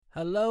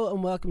Hello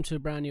and welcome to a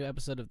brand new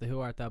episode of the Who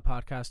Art Thou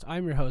podcast.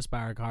 I'm your host,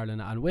 Barry Carlin,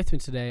 and with me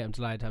today, I'm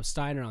delighted to have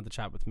Steiner on the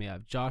chat with me. I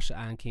have Josh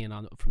and Cian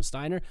on from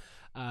Steiner,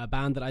 a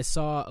band that I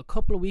saw a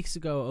couple of weeks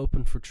ago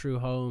open for True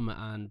Home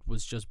and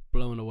was just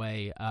blown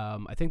away.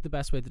 I think the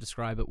best way to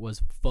describe it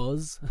was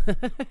fuzz.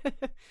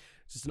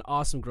 Just an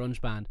awesome grunge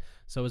band.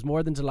 So I was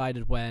more than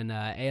delighted when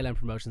ALM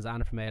Promotions,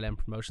 Anna from ALM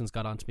Promotions,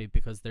 got onto me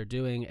because they're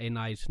doing a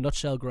night,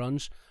 Nutshell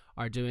Grunge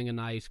are doing a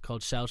night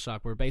called Shell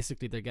Shock, where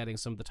basically they're getting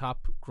some of the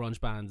top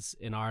grunge bands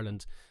in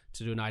Ireland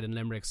to do a night in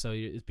Limerick. So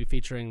it'll be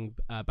featuring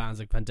bands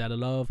like Vandella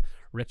Love,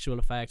 Ritual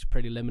Effect,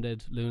 Pretty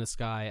Limited, Luna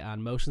Sky,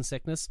 and Motion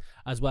Sickness,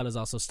 as well as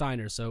also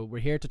Steiner. So we're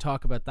here to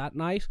talk about that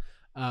night.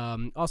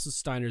 Also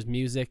Steiner's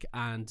music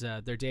and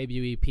their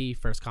debut EP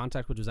First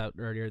Contact, which was out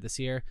earlier this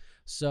year.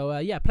 So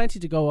yeah, plenty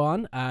to go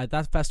on.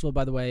 That festival,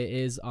 by the way,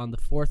 is on the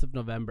 4th of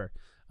November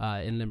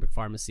in Limerick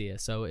Pharmacia,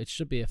 so it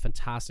should be a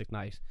fantastic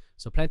night.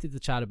 So plenty to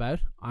chat about.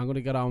 I'm going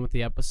to get on with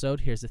the episode.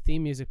 Here's the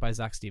theme music by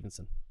Zach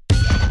Stevenson.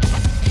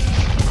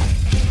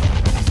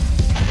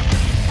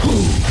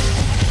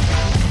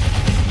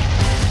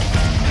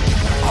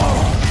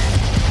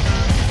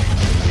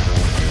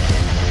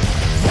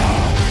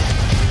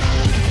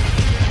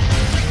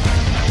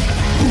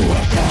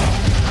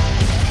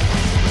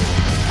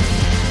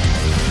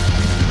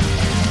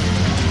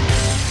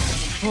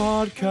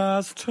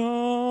 Podcast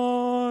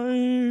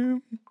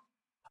time.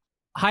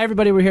 Hi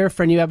everybody, we're here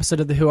for a new episode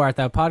of the Who Art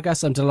Thou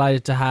podcast. I'm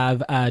delighted to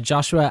have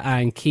Joshua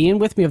and Cian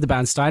with me of the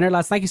band Steiner.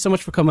 Lads, thank you so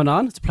much for coming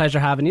on. It's a pleasure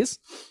having you.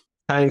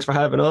 Thanks for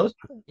having us.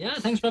 Yeah,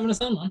 thanks for having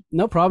us on, man.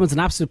 No problem, it's an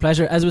absolute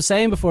pleasure. As I was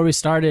saying before we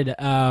started,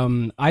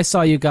 I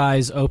saw you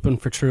guys open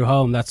for True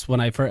Home. That's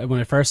when I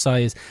first saw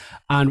you.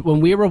 And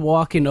when we were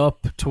walking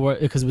up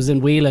toward, because it was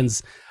in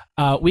Whelan's,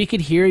 we could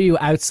hear you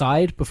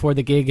outside before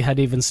the gig had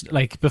even,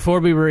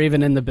 before we were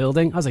even in the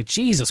building. I was like,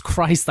 Jesus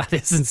Christ, that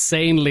is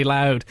insanely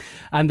loud.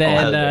 And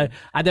then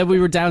we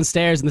were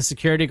downstairs and the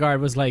security guard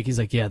was like, he's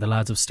like, yeah, the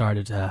lads have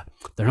started.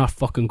 They're not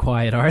fucking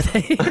quiet, are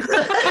they?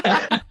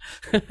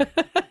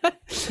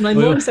 My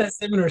mom says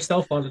similar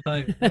stuff all the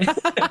time.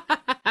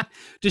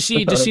 Does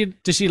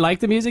she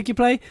like the music you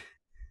play?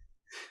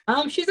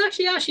 She's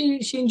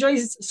actually, she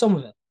enjoys some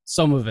of it.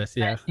 Some of it,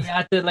 yeah.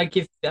 Yeah,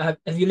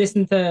 have you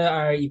listened to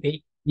our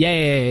EP?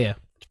 Yeah.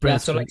 Yeah,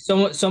 so like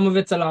some of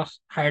it's a lot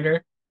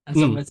harder and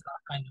some of it's a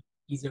lot kind of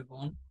easier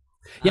going.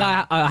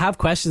 Yeah, I have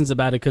questions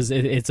about it because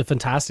it's a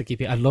fantastic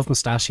EP. I love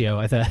Mustachio.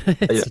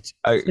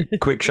 A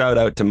quick shout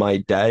out to my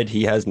dad.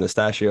 He has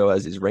Mustachio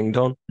as his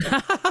ringtone.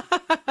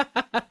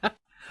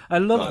 I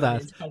love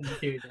that.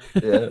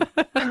 Yeah.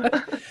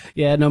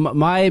 Yeah, no,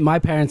 my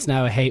parents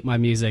now hate my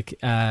music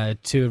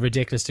to a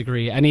ridiculous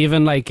degree, and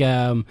even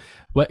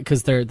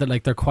because they're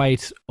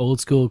quite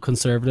old school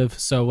conservative.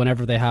 So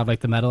whenever they have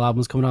like the metal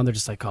albums coming on, they're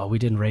just like, "Oh, we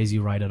didn't raise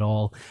you right at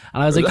all."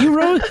 And I was like,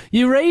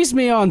 "You raised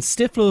me on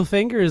stiff little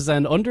fingers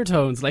and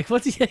undertones. Like, where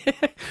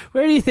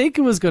do you think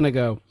it was gonna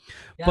go?"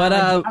 Yeah, but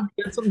I've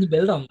got something to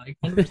build on, like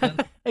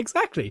 100%.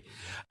 Exactly.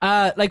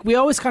 Like we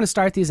always kind of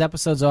start these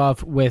episodes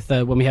off with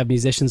when we have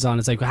musicians on.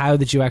 It's like, how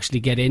did you actually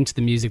get into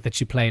the music that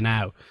you play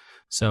now?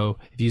 So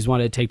if you just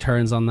want to take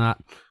turns on that.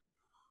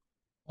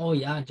 Oh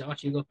yeah,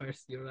 Josh, you go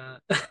first. You're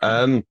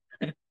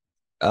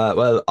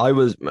well,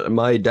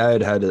 my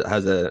dad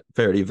has a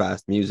fairly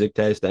vast music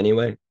taste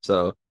anyway,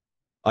 so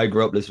I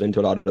grew up listening to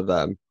a lot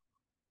of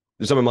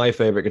some of my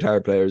favorite guitar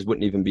players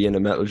wouldn't even be in a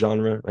metal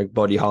genre, like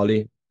Buddy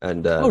Holly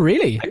and oh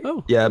really?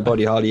 Yeah,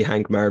 Buddy Holly,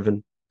 Hank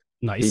Marvin,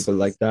 nice, people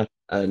like that.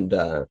 And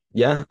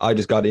yeah, I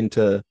just got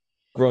into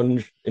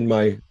grunge in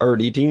my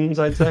early teens,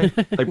 I'd say.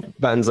 Like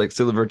bands like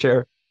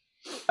Silverchair.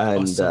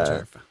 And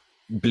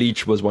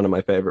Bleach was one of my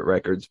favorite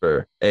records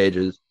for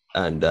ages,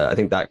 and I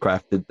think that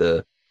crafted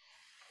the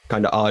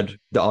kind of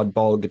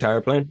oddball guitar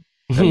playing.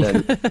 And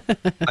then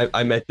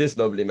I met this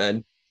lovely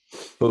man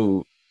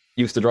who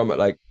used to drum at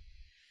like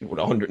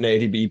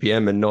 180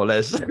 BPM and no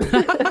less.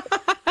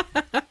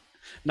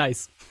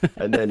 Nice.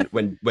 And then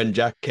when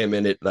Jack came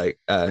in,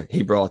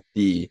 he brought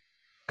the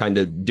kind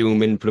of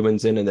doom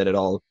influence in, and then it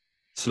all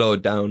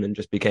slowed down and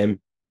just became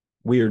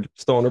weird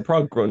stoner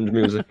prog grunge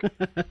music.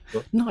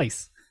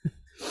 Nice.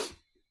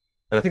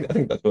 And I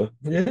think that's what.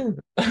 Yeah.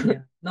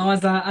 No,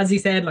 as he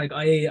said, like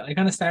I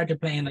kind of started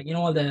playing, like, you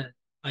know,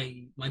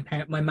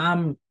 my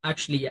mom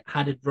actually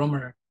had a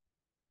drummer,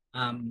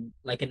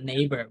 like a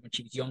neighbor when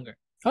she was younger.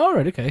 Oh,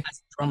 right, okay. As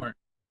a drummer.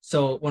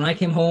 So when I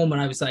came home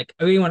and I was like,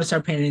 I really want to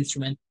start playing an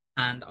instrument,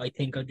 and I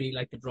think I'd really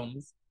like the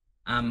drums.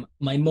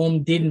 My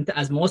mum didn't,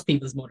 as most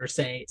people's mothers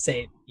say,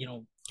 you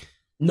know,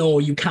 no,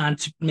 you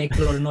can't make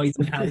a lot of noise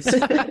in the house.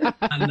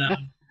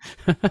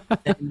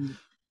 And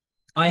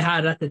I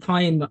had, at the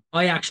time,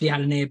 I actually had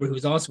a neighbor who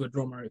was also a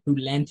drummer who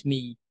lent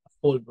me a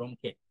full drum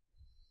kit.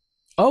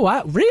 Oh,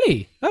 wow,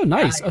 really? Oh,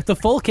 nice. The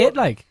full kit,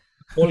 like?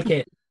 Full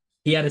kit.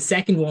 He had a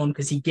second one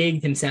because he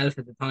gigged himself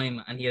at the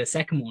time, and he had a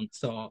second one.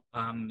 So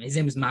his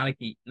name was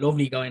Maliki.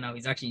 Lovely guy now.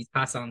 He's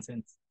passed on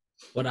since.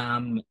 But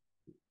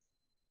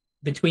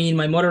between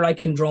my mother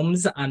liking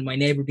drums and my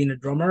neighbor being a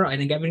drummer, I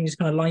think everything just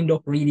kind of lined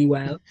up really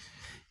well.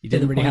 You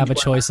didn't really have a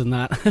choice in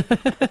that.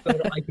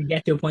 I could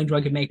get to a point where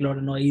I could make a lot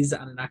of noise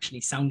and it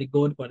actually sounded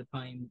good by the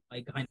time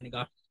I kind of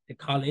got to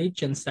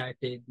college and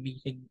started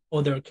meeting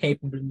other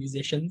capable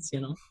musicians,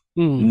 you know.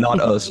 Not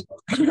us.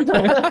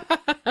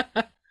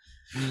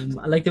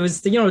 Like there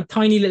was, you know,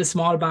 tiny little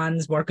small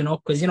bands working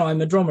up because, you know, I'm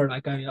a drummer.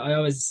 Like I've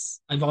always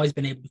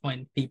been able to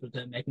find people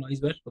to make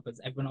noise with because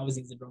everyone always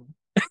needs a drummer.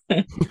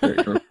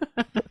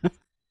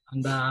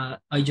 And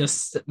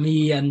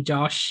me and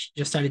Josh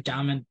just started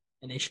jamming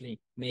initially,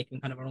 making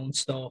kind of our own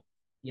stuff,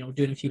 you know,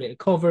 doing a few little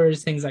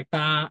covers, things like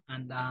that.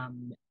 And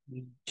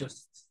we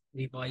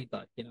vibe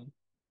that, you know.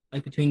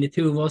 Like between the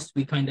two of us,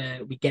 we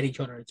get each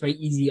other. It's very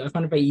easy. I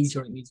find it very easy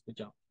to write music with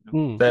Josh.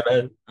 You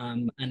know?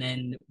 And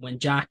then when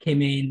Jack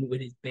came in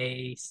with his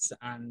bass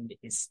and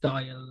his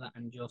style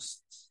and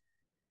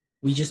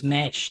we just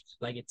meshed.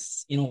 Like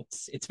it's, you know,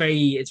 it's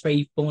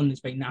very fun.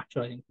 It's very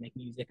natural, I think, to make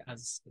music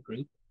as a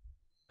group.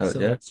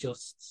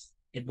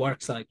 It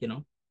works, like, you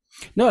know.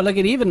 No, like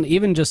it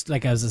even just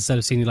like as instead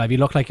of seeing you live, you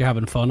look like you're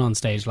having fun on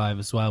stage live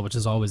as well, which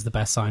is always the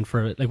best sign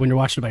for it. Like when you're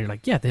watching it, you're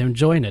like, yeah, they're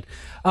enjoying it.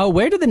 Oh,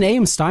 where did the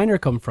name Steiner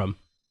come from?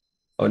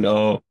 Oh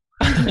no.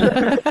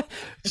 Did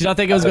you not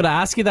think I was going to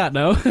ask you that?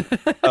 No.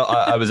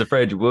 I was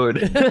afraid you would.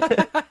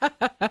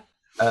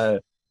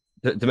 To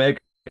make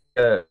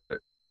an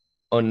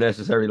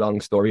unnecessary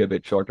long story a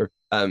bit shorter,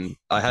 I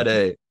had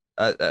a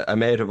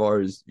mate of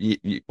ours,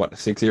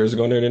 6 years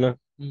ago nearly now.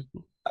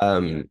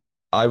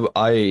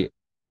 I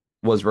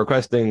was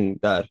requesting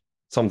that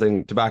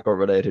something tobacco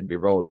related be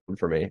rolled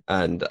for me,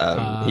 and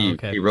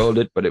he rolled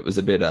it, but it was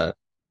a bit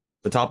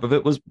the top of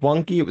it was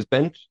wonky, it was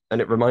bent,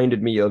 and it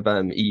reminded me of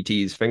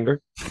E.T.'s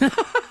finger.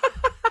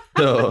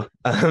 So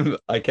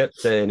I kept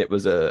saying it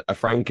was a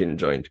Franken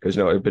joint because,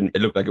 you know,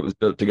 it looked like it was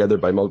built together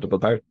by multiple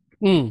parts.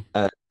 And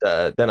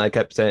then I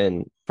kept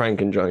saying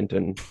Franken joint,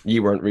 and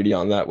you weren't really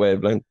on that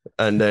wavelength.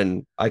 And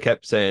then I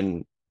kept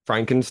saying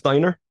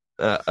Frankensteiner.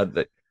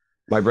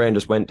 My brain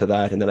just went to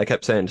that, and then I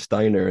kept saying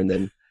Steiner, and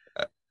then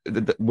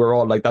we're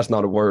all like, that's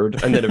not a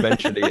word. And then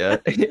eventually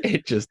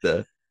it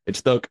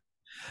stuck.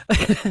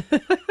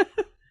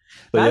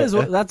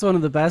 That's one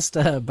of the best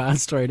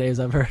band story names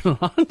I've heard in a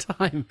long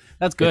time.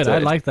 That's good. I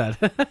like that.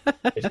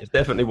 It's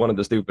definitely one of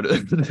the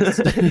stupidest.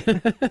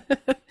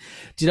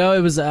 Do you know,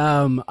 it was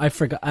I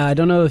forgot, I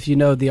don't know if you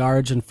know the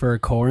origin for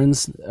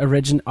Korn's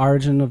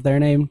origin of their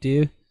name. Do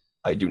you?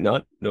 I do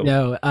not.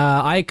 No.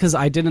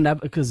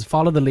 Because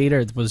Follow the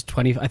Leader was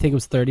 20. I think it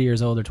was 30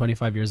 years old or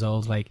 25 years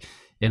old. Like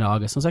in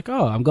August, I was like,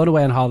 oh, I'm going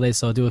away on holidays,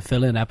 so I'll do a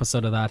fill-in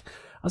episode of that.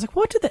 I was like,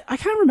 I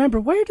can't remember,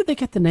 where did they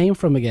get the name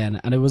from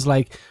again? And it was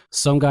like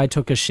some guy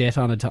took a shit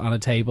on a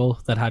table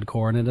that had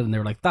corn in it, and they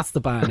were like, that's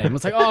the band name. I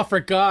was like, oh, for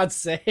God's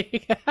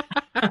sake.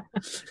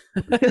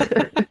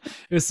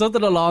 It was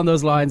something along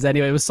those lines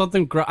anyway. It was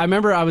something, I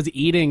remember I was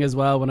eating as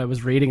well when I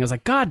was reading. I was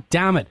like, God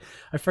damn it,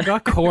 I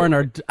forgot Korn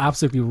are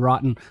absolutely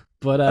rotten.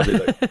 But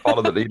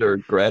Follow the Leader,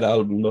 great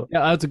album though.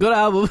 Yeah, it's a good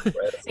album.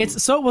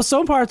 It's so well,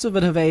 some parts of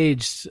it have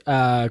aged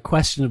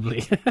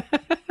questionably.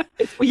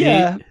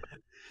 Yeah.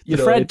 The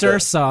Fred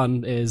Durst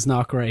song is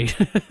not great.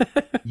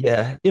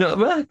 Yeah, you know,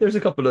 well, there's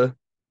a couple of,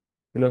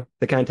 you know,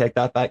 they can't take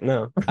that back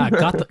now.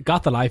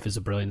 Got the Life is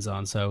a brilliant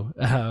song. So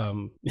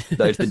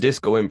the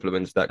disco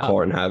influence that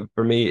Korn have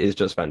for me is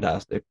just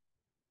fantastic.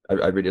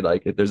 I really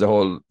like it. There's a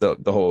whole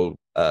the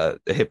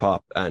hip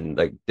hop and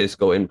like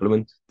disco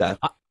influence that.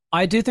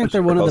 I do think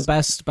they're one of the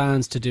best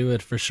bands to do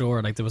it for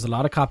sure. Like there was a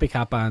lot of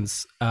copycat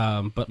bands,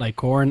 but like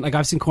Korn, like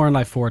I've seen Korn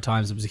live 4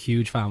 times. I was a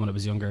huge fan when I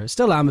was younger.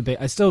 Still am a bit.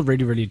 I still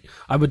really,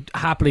 I would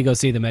happily go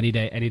see them any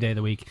day of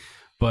the week.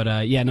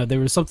 But yeah, no,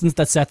 there was something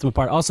that set them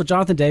apart. Also,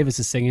 Jonathan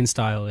Davis's singing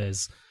style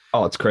is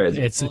it's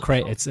crazy. It's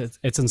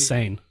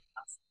insane.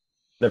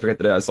 Never forget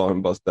the day I saw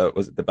him bust out.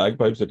 Was it the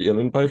bagpipes or the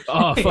uilleann pipes?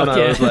 Oh fuck and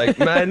yeah! I was like,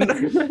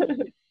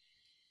 man.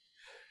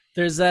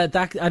 There's that.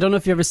 I don't know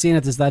if you've ever seen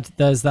it. There's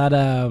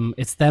that.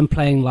 It's them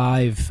playing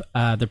live.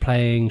 They're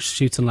playing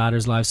Shoots and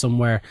Ladders live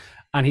somewhere,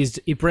 and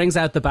he brings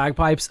out the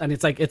bagpipes, and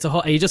it's like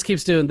he just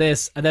keeps doing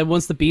this, and then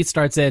once the beat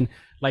starts in,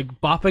 like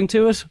bopping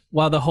to it,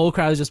 while the whole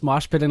crowd is just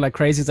mosh pitting like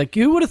crazy. It's like,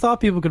 you would have thought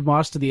people could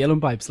mosh to the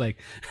uilleann pipes, like.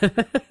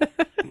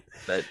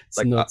 It's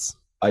like nuts.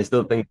 I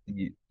still think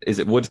is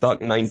it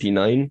Woodstock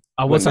 '99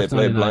 when they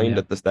play Blind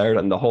at the start,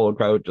 and the whole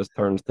crowd just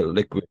turns to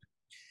liquid.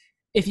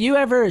 If you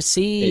ever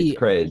see it's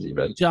crazy,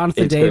 man.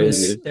 Jonathan Davis,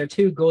 crazy. They're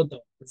too good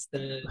though. It's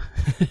the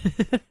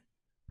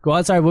go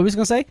on. Sorry, what was you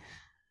gonna say?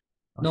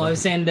 No, I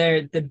was saying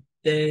the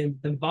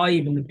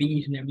vibe and the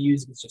beat and their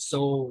music is just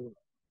so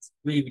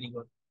really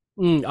good.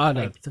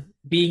 Like,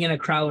 being in a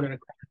crowd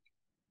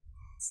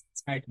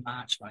it's hard to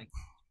match. Like,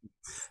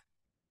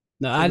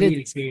 no, I didn't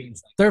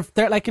experience. They're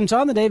like in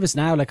Jonathan Davis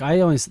now. Like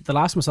the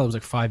last one I saw was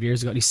like 5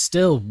 years ago, and he's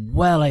still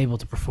well able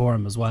to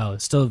perform as well.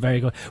 It's still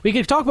very good. We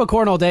could talk about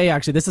Korn all day.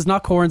 Actually, this is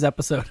not Korn's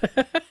episode.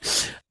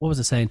 What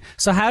was I saying?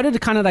 So how did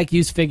it kind of like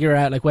you figure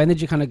out, like when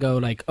did you kind of go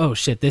like, oh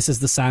shit, this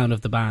is the sound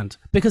of the band?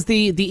 Because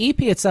the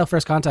EP itself,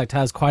 First Contact,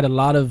 has quite a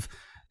lot of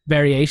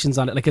variations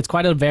on it. Like it's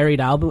quite a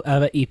varied album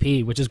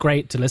EP, which is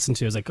great to listen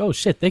to. It's like, oh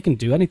shit, they can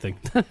do anything.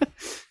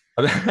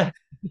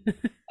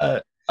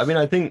 I mean,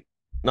 I think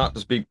not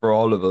to speak for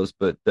all of us,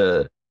 but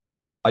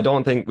I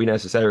don't think we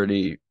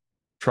necessarily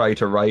try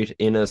to write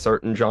in a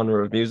certain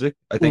genre of music.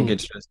 I think Mm.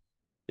 it's just,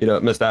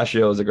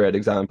 Mustachio is a great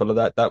example of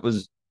that.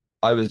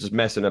 I was just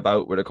messing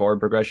about with a chord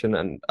progression,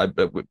 and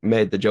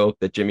made the joke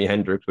that Jimi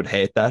Hendrix would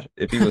hate that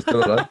if he was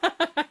still alive.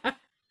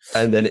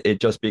 And then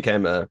it just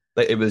became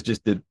it was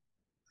just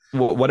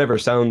whatever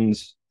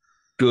sounds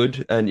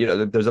good. And,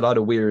 there's a lot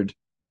of weird,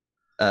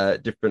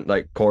 different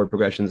like chord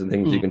progressions and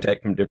things you can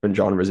take from different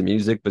genres of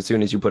music. But as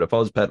soon as you put a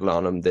fuzz pedal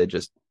on them,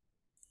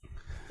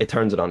 it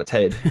turns it on its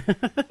head.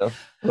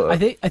 I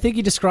think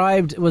you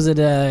described, was it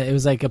it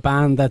was like a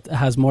band that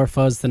has more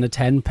fuzz than a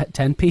 10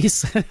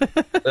 piece.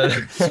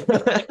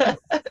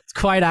 It's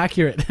quite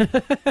accurate.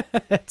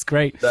 It's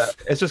great.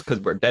 It's just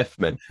because we're deaf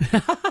men.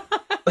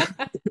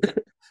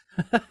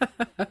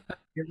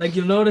 Like,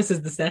 you'll notice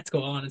as the sets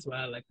go on as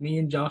well, like me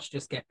and Josh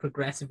just get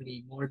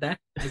progressively more deaf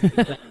as we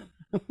play.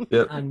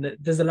 Yep. And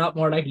there's a lot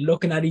more like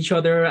looking at each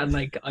other, and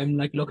like I'm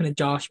like looking at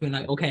Josh being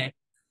like, okay,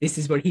 this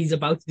is where he's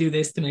about to do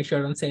this to make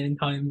sure I'm saying in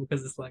time,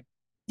 because it's like,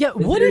 yeah,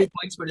 what are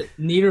points where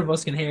neither of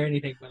us can hear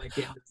anything by like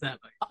the end of the set.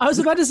 Like, I was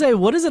about to say,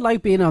 what is it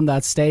like being on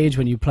that stage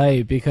when you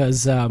play?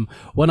 Because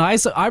when I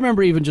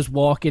remember even just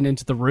walking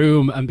into the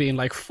room and being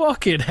like,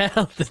 "Fucking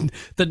hell!"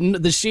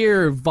 The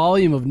sheer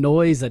volume of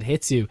noise that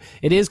hits you.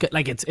 It is good.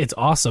 Like it's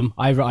awesome.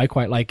 I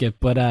quite like it.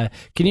 But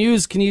can you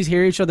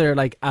hear each other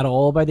like at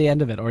all by the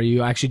end of it, or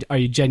are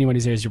you genuinely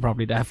serious? You're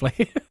probably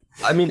definitely.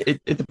 I mean,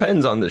 it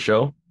depends on the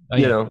show. Oh,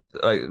 yeah.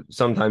 Like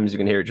sometimes you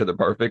can hear each other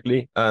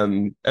perfectly.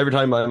 Every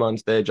time I'm on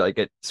stage, I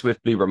get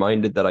swiftly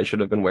reminded that I should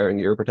have been wearing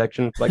ear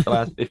protection for like the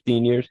last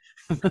 15 years.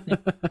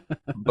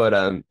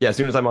 But yeah, as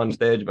soon as I'm on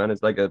stage, man,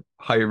 it's like a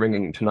high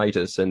ringing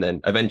tinnitus, and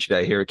then eventually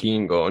I hear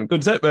Keen going,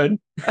 "Good set, man."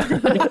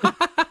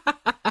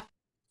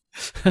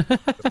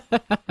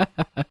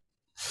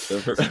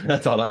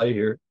 That's all I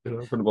hear,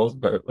 for the most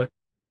part. Like.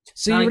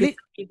 So you really,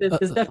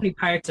 there's definitely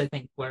parts, I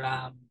think, where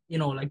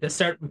like there's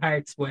certain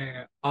parts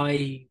where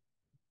I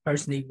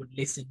personally would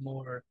listen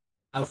more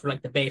out for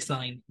like the bass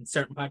line in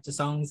certain parts of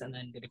songs, and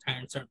then the guitar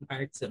in certain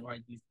parts, and where I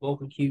use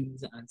vocal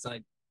cues, and it's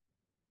like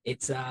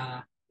it's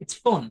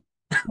fun.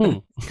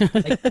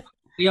 Like,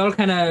 we all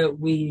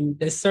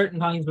there's certain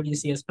times where you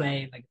see us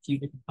playing like a few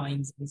different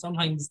times, and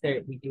sometimes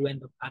we do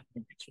end up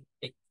adding extra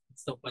and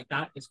stuff like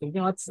that. It's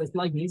it's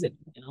like music,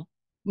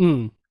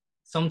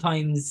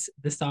 Sometimes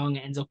the song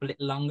ends up a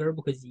little longer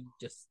because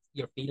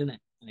you're feeling it,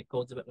 and it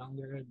goes a bit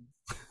longer. And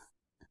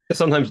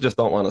sometimes you just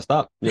don't want to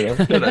stop,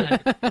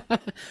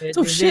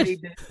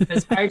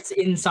 There's parts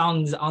in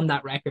songs on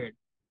that record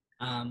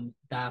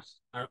that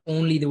are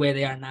only the way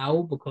they are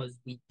now because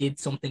we did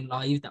something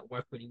live that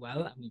worked really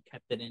well, and we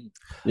kept it in.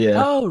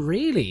 Yeah. Oh,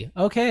 really?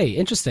 Okay,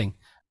 interesting.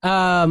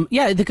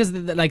 Yeah, because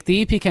like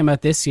the EP came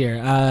out this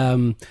year.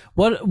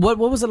 What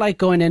was it like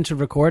going in to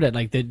record it?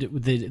 Like,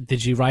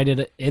 did you write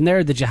it in there?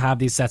 Or did you have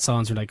these set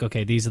songs? You're like,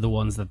 okay, these are the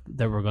ones that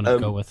we're going to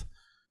go with.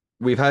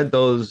 We've had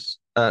those.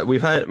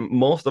 We've had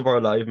most of our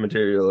live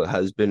material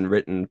has been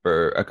written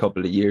for a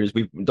couple of years.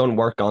 We've done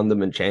work on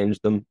them and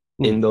changed them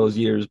in those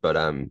years, but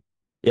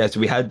yeah. So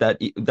we had that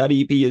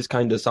EP is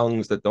kind of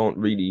songs that don't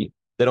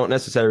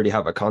necessarily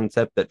have a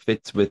concept that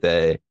fits with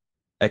a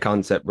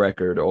concept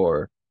record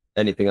or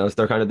anything else.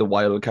 They're kind of the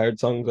wild card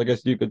songs, I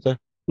guess you could say.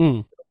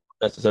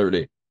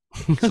 Necessarily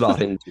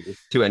slot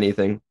into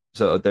anything.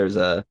 So there's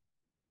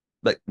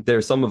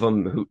there's some of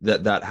them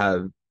that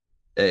have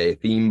a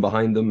theme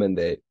behind them, and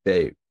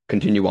they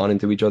continue on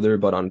into each other.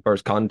 But on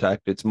First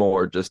Contact, it's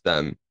more just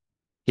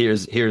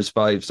here's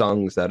 5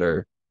 songs that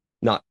are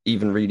not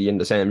even really in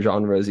the same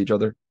genre as each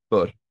other,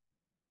 but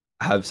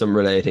have some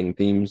relating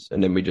themes.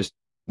 And then we just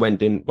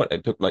went in.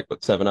 It took like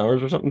 7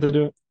 hours or something to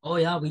do it. Oh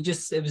yeah,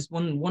 it was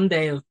one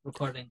day of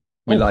recording.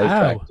 We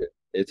tracked it.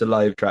 It's a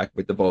live track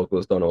with the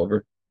vocals done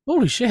over.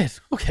 Holy shit!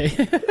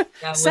 Okay,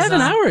 Yeah, 7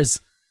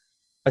 hours.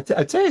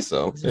 I'd say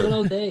so. It was a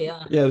whole day,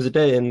 yeah. Yeah, it was a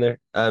day in there.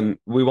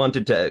 We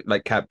wanted to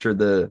like capture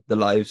the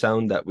live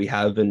sound that we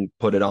have and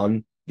put it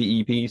on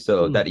the EP.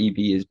 So that EP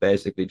is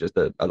basically just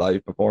a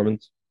live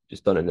performance,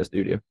 just done in the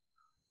studio.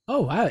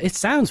 Oh wow, it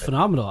sounds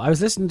phenomenal. I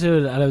was listening to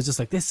it and I was just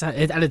like,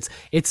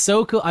 it's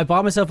so cool. I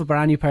bought myself a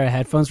brand new pair of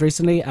headphones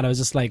recently, and I was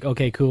just like,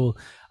 okay, cool.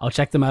 I'll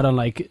check them out on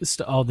like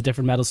all the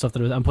different metal stuff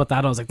and put that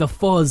on. I was like, the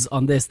fuzz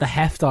on this, the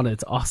heft on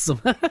it's awesome.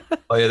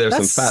 Oh yeah, there's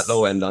some fat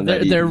low end on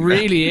that. There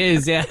really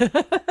is, yeah.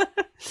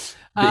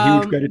 The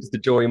huge credits to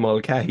Joey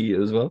Mulcahy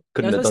as well.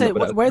 Couldn't have done it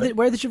without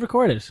where did you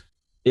record it?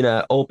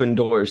 In Open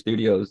Door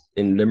Studios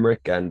in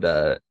Limerick,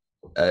 and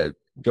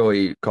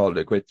Joey called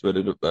it quits with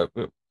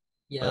it.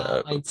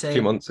 I'd say a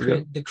few months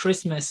ago. The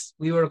Christmas,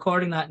 we were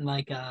recording that in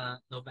like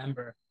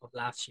November of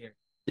last year.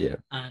 Yeah.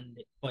 And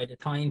by the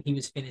time he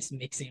was finished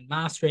mixing and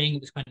mastering,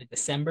 it was kind of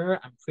December,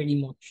 and pretty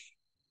much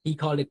he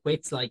called it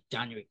quits like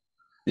January.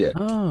 Yeah.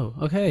 Oh,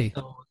 okay.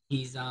 So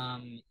he's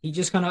he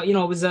just kind of, it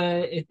was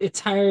it's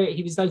hard.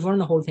 He was like running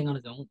the whole thing on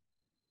his own,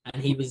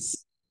 and he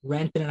was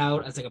renting it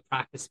out as like a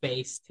practice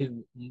space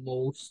to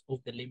most of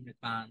the Limerick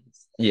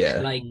bands.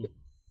 Yeah. Like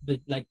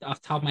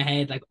off the top of my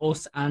head, like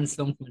us and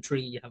Slum from a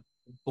Tree have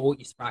both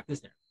used to practice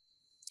there.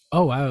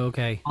 Oh wow,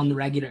 okay. on the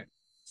regular.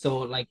 So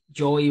like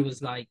Joey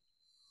was like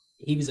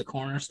he was a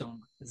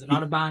cornerstone. There's a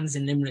lot of bands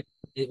in Limerick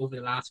over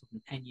the last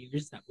 10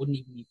 years that wouldn't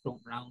even be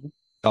floating around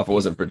If it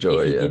wasn't for if he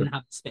Joey, yeah. didn't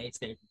have the space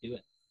there to do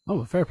it.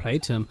 Oh, fair play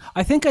to him.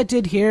 I think I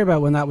did hear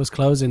about when that was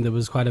closing. There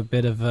was quite a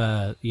bit of,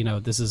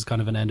 this is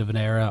kind of an end of an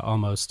era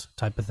almost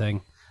type of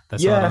thing.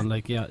 That's all on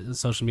like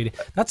social media.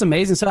 That's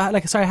amazing. So,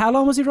 sorry, how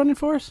long was he running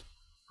for it?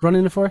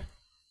 Running it for?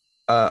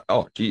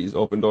 Oh, geez,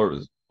 Open Door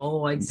was.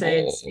 Oh, I'd say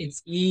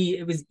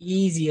it was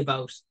easy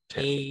about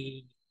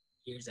 8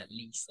 years at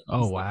least.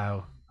 Oh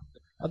wow,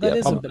 that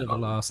is a bit of a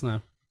loss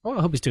now. Oh,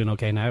 I hope he's doing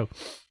okay now.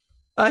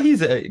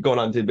 He's going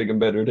on to big and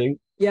better thing.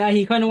 Yeah,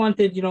 he kind of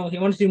wanted, he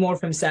wanted to do more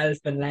for himself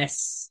and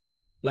less.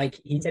 Like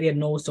he said, he had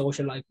no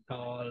social life at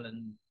all,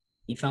 and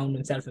he found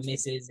himself a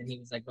missus, and he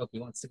was like, look, he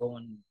wants to go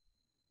on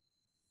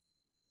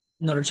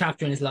another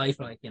chapter in his life,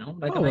 like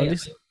I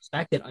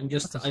respect it.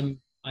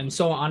 I'm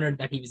so honored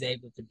that he was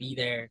able to be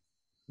there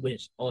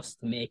with us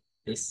to make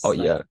this.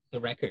 The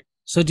record.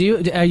 So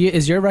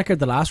is your record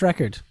the last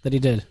record that he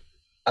did?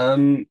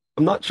 I'm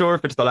not sure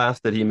if it's the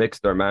last that he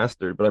mixed or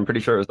mastered, but I'm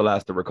pretty sure it was the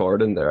last to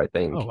record in there, I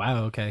think. Oh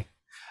wow, okay.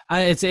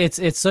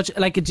 It's such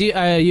like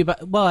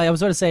well, I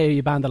was about to say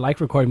you banned the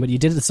recording, but you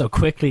did it so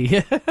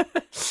quickly.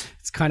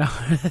 It's kind of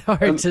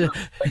hard to.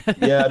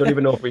 I don't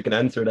even know if we can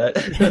answer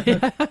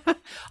that.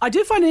 I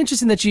do find it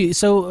interesting that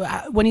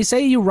when you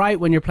say you write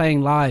when you're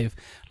playing live,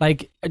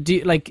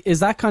 is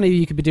that kind of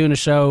you could be doing a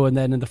show and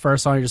then in the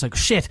first song you're just like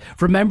shit,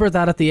 remember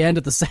that at the end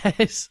of the set?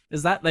 Is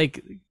that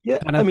like? Yeah,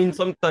 I mean,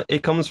 sometimes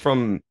it comes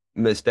from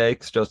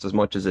mistakes just as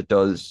much as it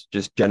does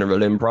just general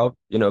improv.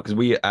 Because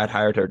we at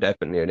Heart are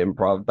definitely an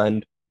improv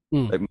band.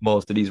 Like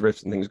most of these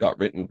riffs and things got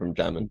written from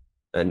jamming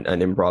and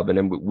improv, and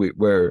then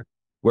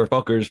we're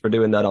fuckers for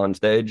doing that on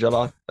stage a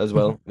lot as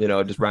well.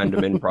 Just random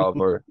improv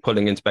or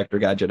pulling Inspector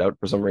Gadget out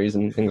for some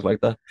reason, things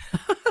like that.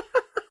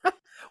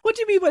 What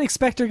do you mean by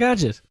Inspector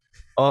Gadget?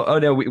 Oh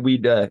no,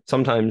 we'd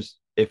sometimes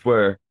if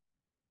we're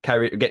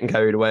getting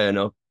carried away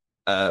enough,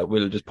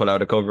 we'll just pull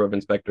out a cover of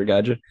Inspector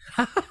Gadget.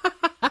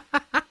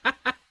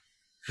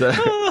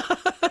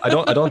 I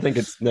don't think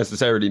it's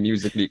necessarily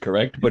musically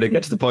correct, but it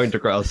gets the point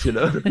across,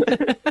 Kia,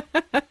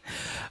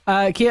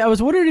 I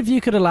was wondering if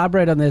you could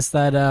elaborate on this,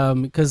 that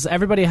because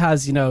everybody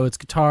has, it's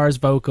guitars,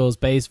 vocals,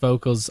 bass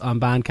vocals on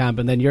Bandcamp,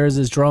 and then yours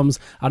is drums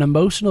and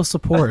emotional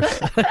support.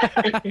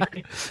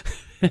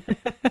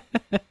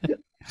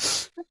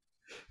 If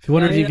you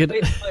wonder if you could,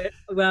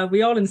 well,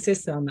 we all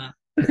insist on that.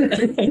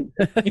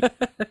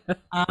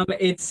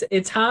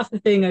 It's half the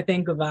thing I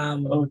think of.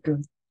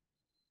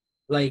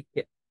 Like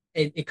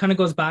it kind of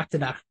goes back to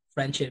that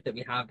friendship that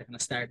we have that kind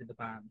of started the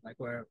band. Like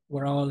we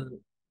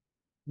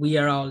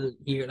are all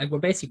here. Like we're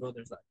basically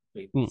brothers.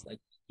 Like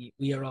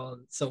we are all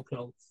so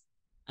close,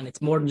 and it's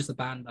more than just a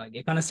band. Like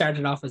it kind of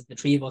started off as the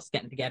three of us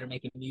getting together,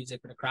 making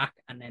music for the crack,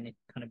 and then it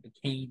kind of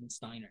became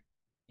Steiner.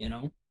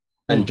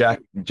 And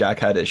Jack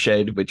had a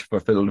shed which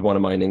fulfilled one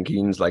of mine and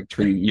Keen's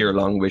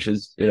 3-year-long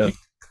wishes.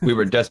 We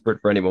were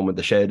desperate for anyone with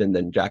the shed, and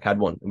then Jack had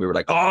one, and we were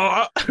like,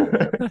 oh.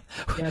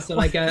 Yeah, so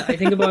I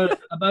think about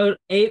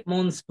 8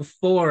 months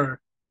before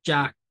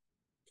Jack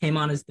came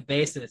on as the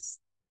bassist,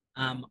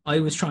 I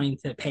was trying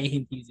to pay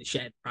him to use the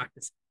shed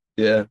practice.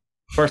 Yeah,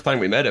 first time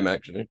we met him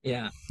actually.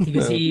 Yeah,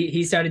 because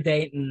he started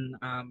dating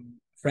a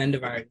friend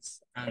of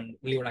ours, and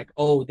we were like,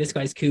 oh, this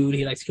guy's cool.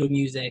 He likes cool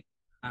music,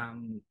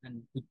 and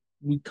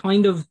we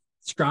kind of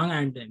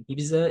strong-armed him. He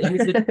was a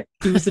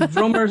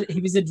drummer. He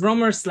was a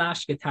drummer /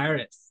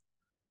 guitarist.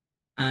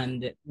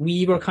 And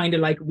we were kind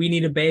of like, we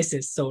need a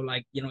bassist, so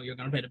you're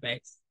gonna play the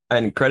bass.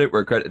 And credit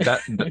where credit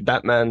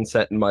that man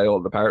sat in my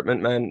old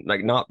apartment, man,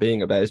 not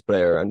being a bass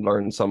player, and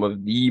learned some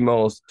of the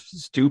most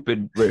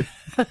stupid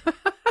riffs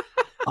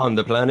on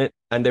the planet,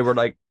 and they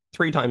were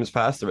 3 times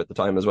faster at the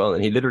time as well.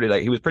 And he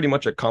literally he was pretty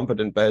much a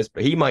competent bass,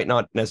 but he might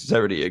not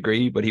necessarily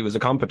agree, but he was a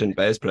competent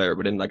bass player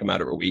within a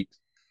matter of weeks.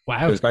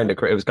 Wow, it was kind of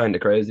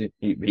crazy.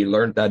 He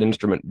learned that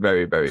instrument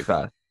very, very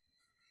fast.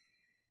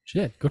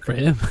 Shit, good for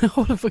him.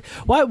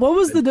 Why? What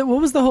was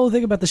the whole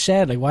thing about the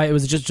shed? Why it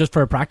was just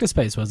for a practice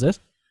space? Was it?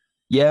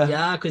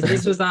 Yeah, because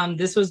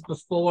this was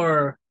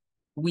before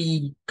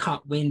we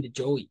caught wind of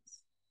Joey's.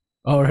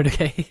 Oh, right,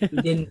 okay.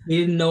 we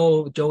didn't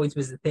know Joey's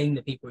was the thing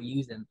that people were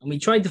using, and we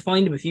tried to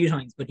find him a few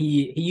times, but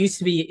he used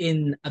to be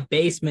in a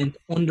basement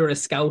under a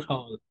scout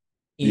hall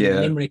in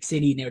Limerick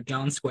City near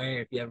John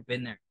Square. If you ever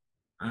been there,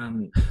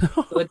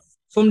 so it's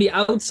from the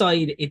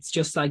outside, it's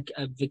just like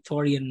a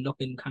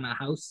Victorian-looking kind of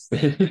house.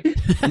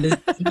 And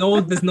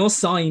there's no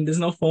sign, there's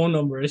no phone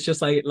number. It's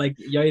just like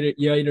you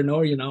either know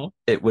or you know.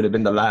 It would have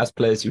been the last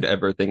place you'd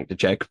ever think to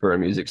check for a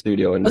music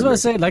studio. I was about to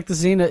say, the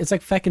scene, it's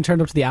like fecking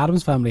turned up to the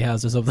Addams Family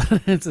house or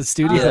something. It's a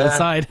studio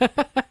outside.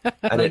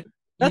 And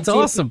that's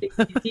awesome. You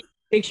see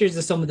pictures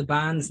of some of the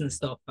bands and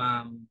stuff.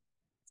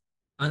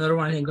 Another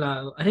one,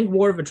 I think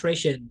War of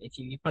Attrition. If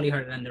you probably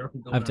heard of them, they're up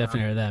and I've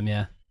definitely heard of them.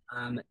 Yeah.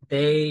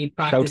 They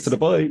practice. Shouts to the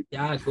boy.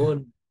 Yeah,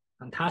 good,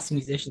 fantastic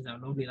musicians. Are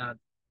lovely lads.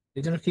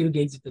 They've done a few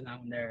gigs with them now,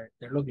 and they're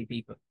lovely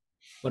people.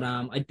 But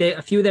I did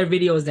a few of their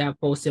videos they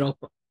have posted up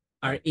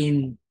are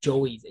in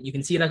Joey's, and you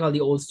can see like all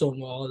the old stone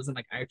walls and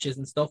like arches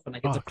and stuff, and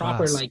like it's a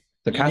proper class. like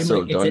The castle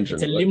Limerick, dungeon.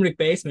 it's a Limerick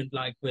basement,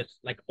 like with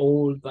like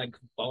old like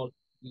vault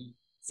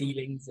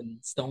ceilings and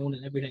stone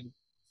and everything.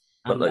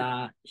 And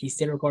like, he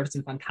still recorded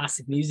some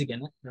fantastic music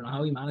in it. I don't know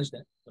how he managed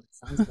it, but it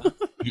sounds class.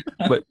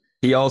 But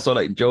he also,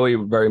 like, Joey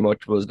very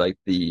much was like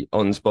the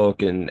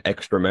unspoken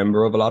extra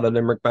member of a lot of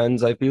Limerick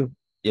bands, I feel.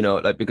 You know,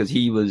 like, because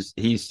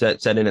he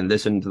set in and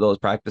listened to those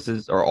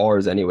practices, or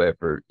ours anyway,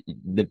 for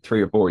the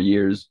 3 or 4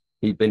 years.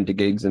 He'd been to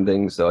gigs and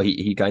things, so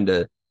he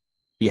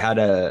had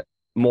a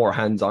more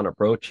hands-on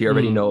approach. He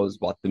already knows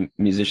what the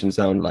musicians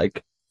sound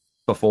like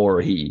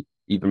before he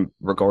even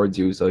records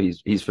you, so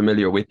he's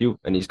familiar with you,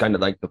 and he's kind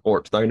of like the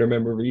fourth Steiner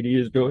member, really,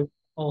 is Joey.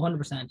 Oh,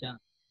 100%, yeah.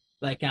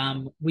 Like,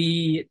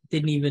 we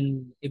didn't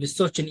even, it was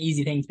such an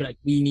easy thing to be like,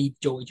 we need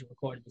Joey to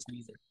record this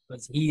music,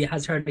 because he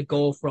has heard it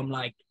go from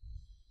like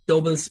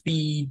double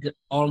speed,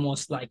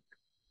 almost like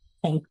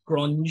punk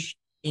grunge,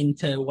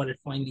 into what it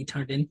finally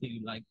turned into.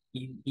 Like,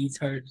 he's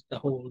heard the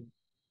whole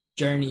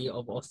journey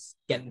of us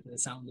getting to the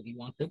sound that we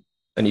wanted.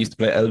 And he used to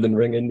play Elden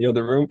Ring in the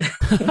other room.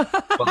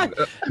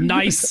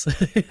 Nice.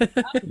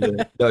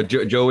 Yeah. No,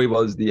 Joey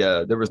was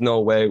there was no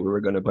way we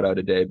were going to put out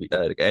a debut,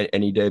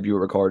 any debut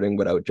recording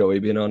without Joey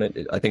being on it.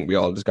 I think we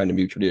all just kind of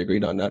mutually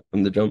agreed on that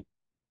from the jump.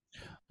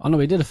 Oh no,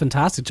 he did a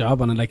fantastic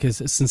job on it. Like,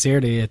 his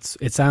sincerity,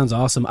 it sounds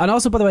awesome. And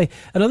also, by the way,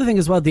 another thing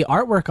as well, the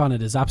artwork on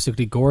it is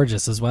absolutely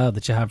gorgeous as well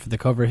that you have for the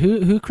cover.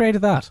 Who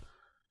created that?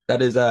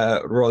 That is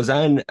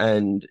Roseanne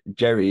and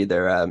Jerry.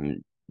 They're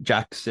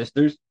Jack's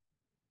sisters.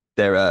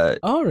 They're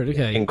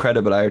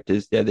incredible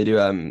artists. Yeah, they do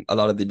a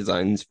lot of the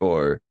designs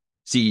for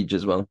Siege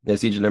as well. Yeah,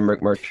 Siege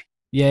Limerick merch.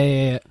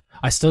 Yeah.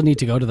 I still need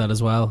to go to that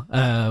as well.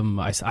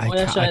 I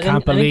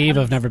can't believe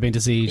I've never been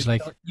to Siege.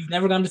 Like, you've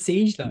never gone to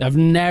Siege, though? I've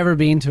never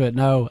been to it.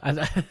 No,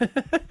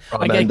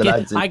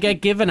 I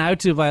get given out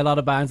to by a lot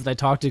of bands that I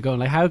talk to, going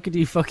like, "How could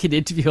you fucking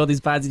interview all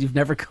these bands and you've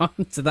never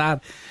gone to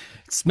that?"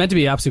 It's meant to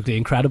be absolutely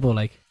incredible.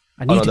 Like,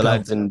 I need to the go.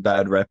 lads in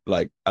Bad Rep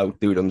like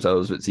outdo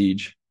themselves with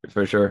Siege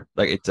for sure.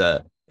 Like,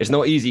 it's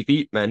no easy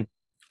feat, man.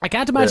 I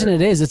can't imagine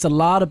it is. It's a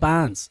lot of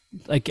bands,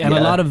 like, and a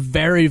lot of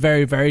very,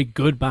 very, very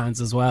good bands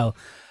as well.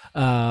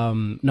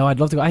 No, I'd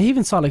love to go. I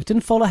even saw, like,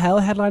 didn't Full of Hell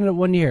headline it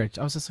one year?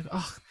 I was just like,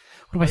 oh,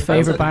 one of my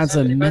favorite bands.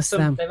 I miss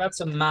them. They've had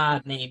some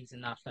mad names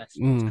in that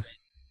festival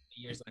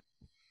years, like,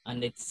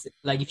 and it's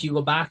like, if you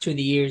go back through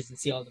the years and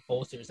see all the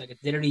posters, like,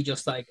 it's literally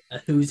just like a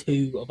who's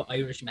who of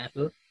Irish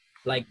metal,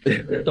 like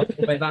stuff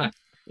like that.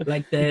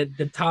 Like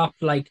the top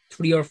like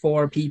 3 or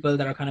 4 people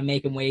that are kind of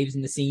making waves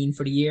in the scene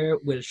for the year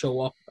will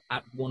show up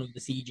at one of the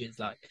Sieges,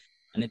 like,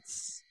 and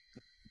it's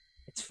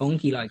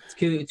funky, like, it's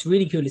cool. It's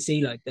really cool to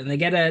see, like, and they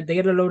get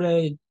a load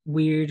of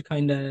weird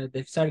kind of,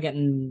 they've started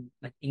getting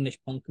like English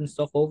punk and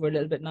stuff over a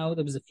little bit now.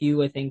 There was a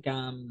few, I think,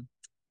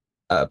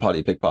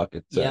 Polly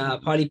Pickpockets.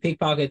 Polly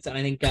Pickpockets, and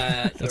I think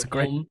that's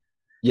great. Mum.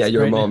 Yeah,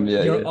 your mum.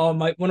 Yeah. Oh,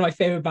 one of my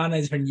favorite band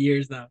names for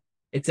years now.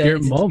 It's Your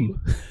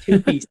Mum. Two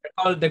piece.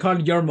 They're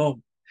called Your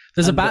Mum.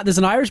 There's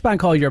an Irish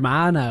band called Your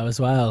Man now as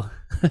well.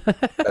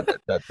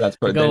 That's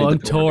probably go on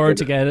tour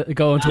together.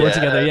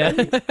 Yeah.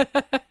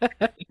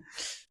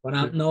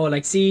 But no,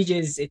 like, Siege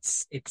is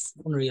it's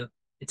unreal.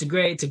 It's a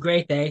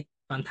great day.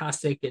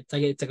 Fantastic. It's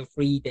like a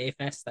free day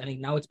fest. I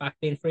think now it's back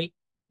being free.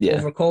 Yeah.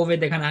 Over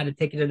COVID, they kind of had to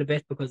ticket it a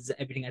bit because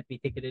everything had to be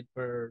ticketed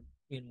for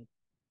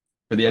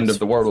for the end of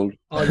the world.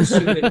 All the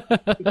stupid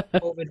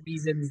COVID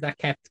reasons that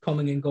kept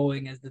coming and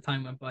going as the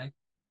time went by.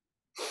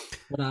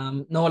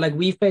 But no, like,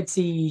 we've played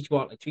Siege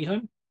like 3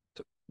 times?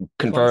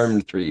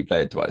 Confirmed 3,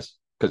 played twice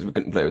because we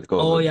couldn't play with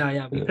COVID. Oh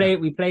yeah.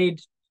 We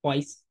played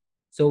twice.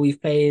 So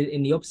we've played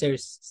in the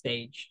upstairs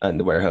stage and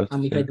the warehouse.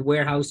 And we played the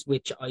warehouse,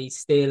 which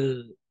it's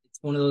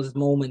one of those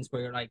moments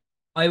where you're like,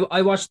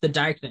 I watched The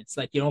Darkness,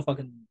 like,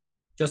 fucking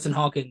Justin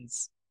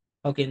Hawkins,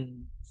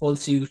 fucking full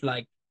suit,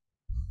 like,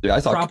 I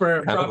saw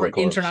proper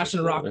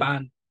international rock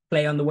band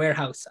play on the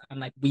warehouse, and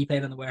like, we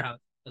played on the warehouse.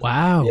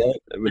 Wow. Yeah,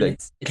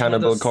 with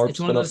Cannibal Corpse. It's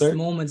one of those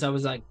moments I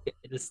was like,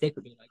 it'll stick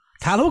with me. Like,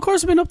 Cannibal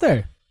Corpse have been up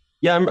there?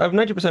 Yeah, I'm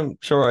 90%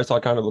 sure I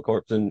saw Cannibal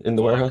Corpse in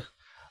the warehouse.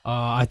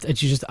 I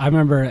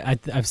remember,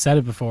 I've said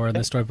it before in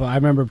the story, but I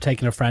remember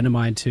taking a friend of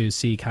mine to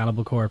see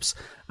Cannibal Corpse,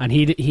 and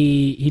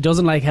he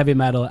doesn't like heavy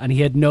metal, and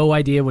he had no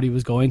idea what he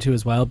was going to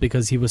as well,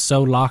 because he was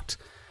so locked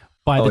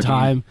by the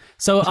time.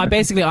 So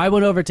I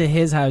went over to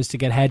his house to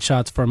get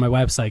headshots for my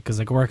website, because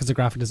I work as a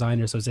graphic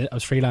designer, so I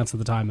was freelance at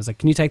the time. I was like,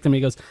 can you take them? And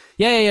he goes,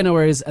 yeah, no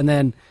worries. And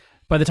then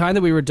by the time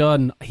that we were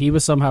done, he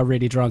was somehow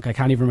really drunk. I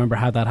can't even remember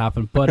how that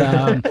happened. But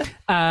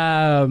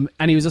and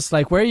he was just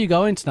like, where are you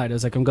going tonight? I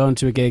was like, I'm going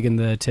to a gig in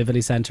the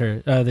Tivoli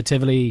Centre, the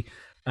Tivoli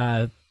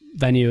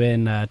venue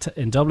in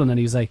Dublin. And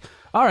he was like,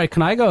 all right,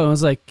 can I go? And I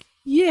was like,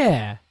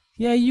 yeah,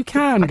 you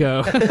can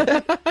go.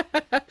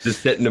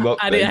 Just setting him up.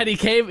 And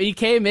he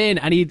came in,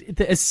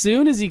 and as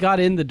soon as he got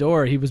in the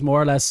door, he was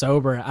more or less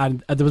sober.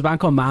 And there was a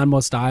band called Man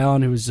Must Die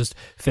On, who was just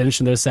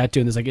finishing their set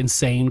doing this like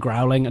insane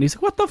growling. And he's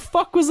like, what the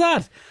fuck was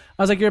that?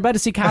 I was like, you're about to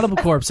see Cannibal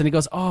Corpse. And he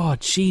goes, oh,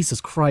 Jesus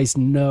Christ,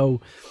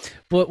 no.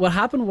 But what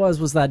happened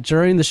was that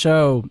during the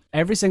show,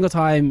 every single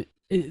time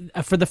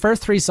for the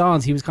first 3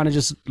 songs, he was kind of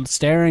just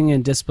staring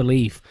in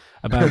disbelief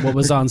about what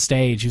was on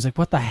stage. He was like,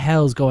 "What the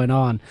hell's going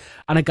on?"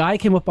 And a guy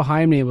came up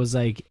behind me and was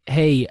like,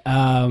 "Hey,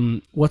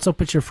 what's up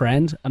with your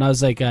friend?" And I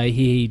was like,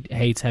 "He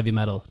hates heavy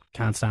metal,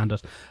 can't stand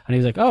it." And he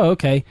was like, "Oh,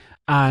 okay."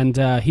 And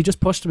he just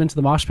pushed him into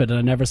the mosh pit, and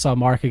I never saw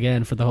Mark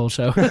again for the whole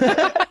show.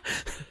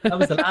 That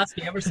was the last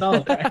we ever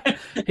saw.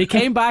 He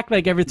came back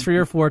like every 3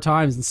 or 4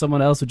 times, and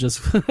someone else would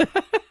just.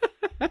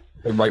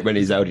 Right when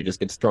he's out, he just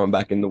gets thrown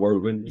back in the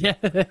whirlwind. Yeah.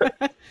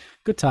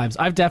 Good times.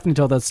 I've definitely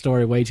told that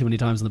story way too many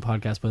times on the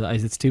podcast, but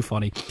it's too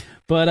funny.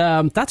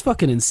 But that's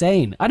fucking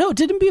insane. I know,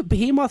 didn't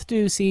Behemoth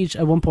do Siege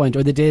at one point?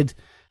 Or they did.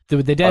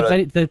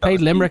 They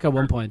played Limerick at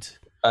one point.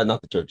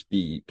 Not the church,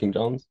 the King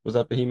John's. Was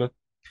that Behemoth?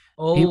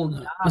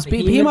 Was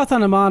Behemoth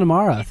on Amon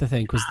Amarth, I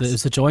think,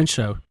 was a joint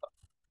show.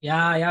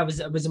 Yeah,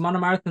 it was Amon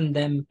Amarth, and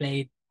then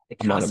played the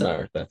Castle. Amon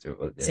Amarth, that's who it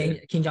was. Yeah.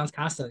 King John's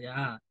Castle,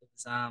 yeah. It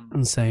was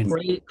insane.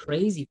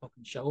 Crazy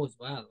fucking show as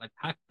well. Like,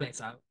 packed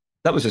place out.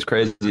 That was just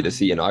crazy to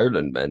see in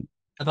Ireland, man.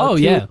 About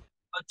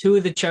 2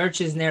 of the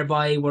churches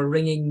nearby were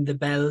ringing the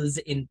bells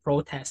in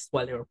protest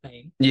while they were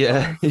playing.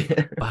 Yeah.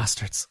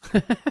 Bastards.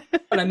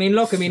 But I mean,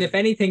 look, if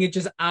anything, it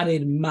just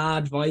added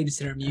mad vibes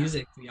to their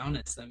music, to be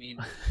honest. I mean,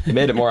 it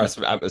made it more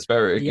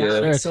atmospheric. Yeah,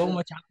 like, so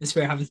much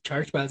atmosphere having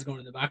church bells going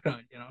in the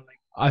background, like.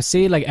 I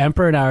see, like,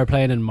 Emperor and I are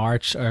playing in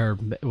March or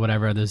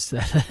whatever. There's,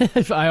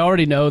 I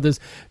already know there's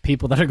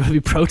people that are going to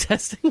be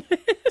protesting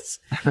this.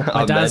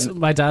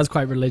 My dad's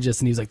quite religious,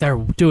 and he's like, "They're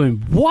doing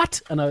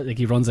what?" And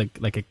he runs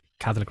like a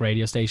Catholic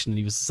radio station, and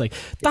he was just like,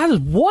 "That is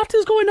what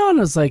is going on?"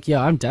 I was like,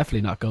 "Yeah, I'm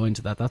definitely not going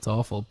to that. That's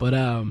awful." But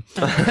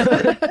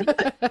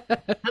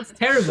that's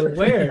terrible.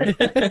 Where?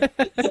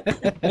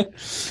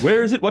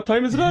 Where is it? What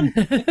time is it on?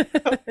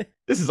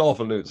 This is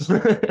awful news.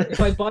 If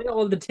I buy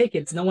all the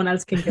tickets, no one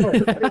else can go.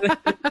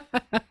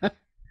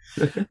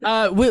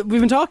 We've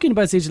been talking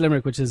about Siege of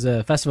Limerick, which is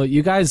a festival.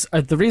 You guys,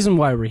 the reason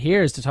why we're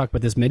here is to talk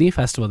about this mini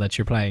festival that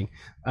you're playing,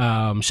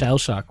 Shell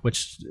Shock,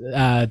 which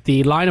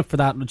the lineup for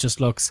that just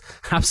looks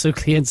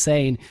absolutely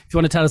insane. If you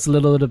want to tell us a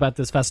little bit about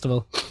this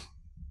festival.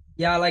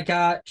 Yeah, like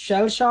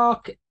Shell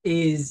Shock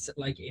is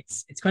like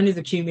it's kind of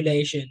the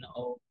accumulation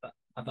of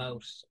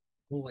about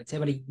I'd say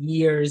about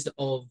years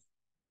of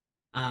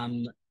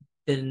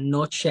the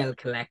Nutshell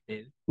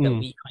Collective that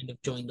we kind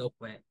of joined up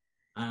with.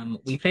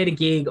 We played a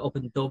gig up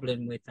in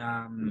Dublin with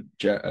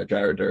Jared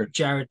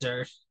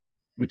Dirt,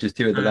 which is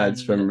 2 of the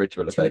lads from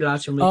Ritual Effect. 2 of the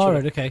lads from Ritual. Oh,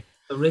 right, okay.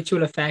 The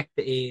Ritual Effect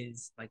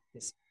is like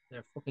this.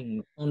 They're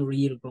fucking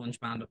unreal grunge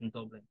band up in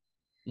Dublin.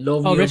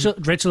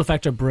 Ritual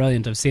Effect are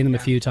brilliant. I've seen them a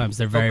few times.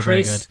 They're very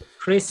good.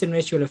 Chris in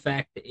Ritual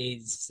Effect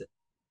is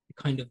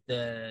kind of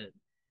the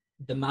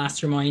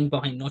mastermind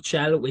behind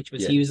Nutshell, which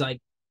was he was like,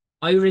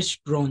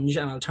 Irish grunge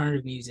and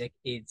alternative music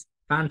is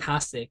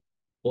fantastic,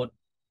 but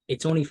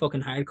it's only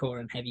fucking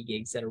hardcore and heavy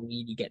gigs that are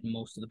really getting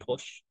most of the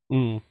push.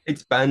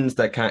 It's bands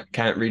that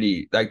can't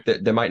really, like,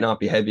 they might not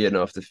be heavy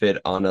enough to fit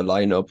on a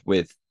lineup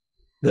with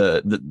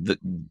the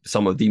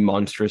some of the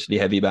monstrously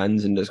heavy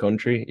bands in this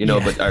country,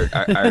 but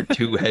are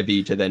too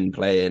heavy to then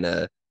play in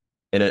a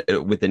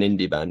with an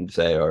indie band,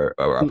 say, or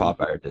a pop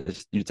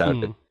artist.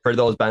 For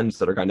those bands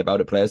that are kind of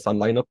out of place on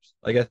lineups,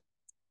 I guess.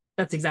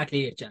 That's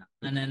exactly it, yeah.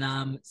 And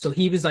then so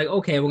he was like,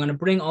 okay, we're gonna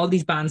bring all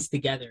these bands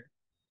together,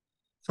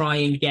 try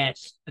and get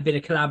a bit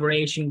of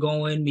collaboration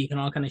going. We can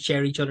all kind of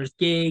share each other's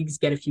gigs,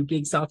 get a few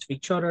gig slots for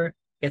each other,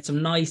 get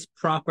some nice,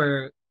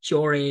 proper,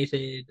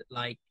 curated,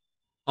 like,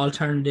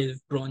 alternative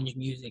grunge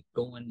music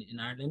going in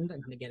Ireland,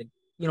 and kind of get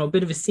a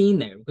bit of a scene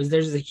there, because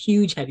there's a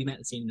huge heavy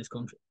metal scene in this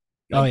country.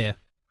 Oh yeah,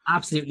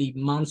 absolutely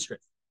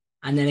monstrous.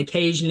 And then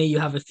occasionally you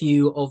have a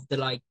few of the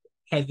like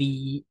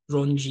heavy,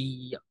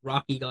 grungy,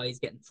 rocky guys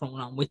getting thrown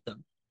on with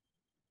them,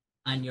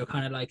 and you're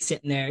kind of like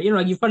sitting there.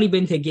 Like, you've probably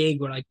been to a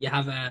gig where like you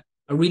have a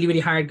really, really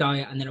hard guy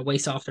and then a way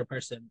softer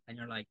person, and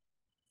you're like,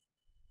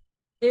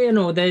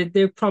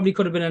 there probably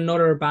could have been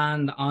another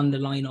band on the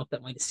lineup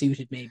that might have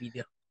suited maybe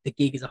the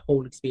gig as a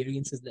whole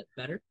experience is a little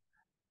better.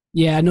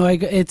 Yeah, no,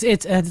 it's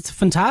a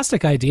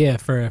fantastic idea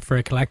for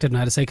a collective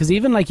now to say, because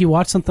even like you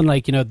watch something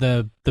like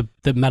the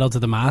Metal to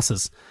the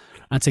Masses,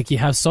 and it's like you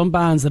have some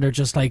bands that are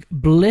just like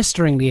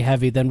blisteringly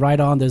heavy, then right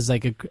on there's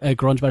like a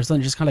grunge band or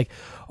something, you're just kind of like,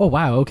 oh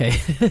wow, okay.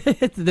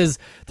 there's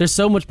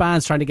so much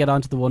bands trying to get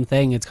onto the one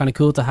thing. It's kind of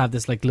cool to have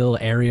this like little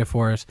area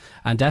for it,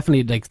 and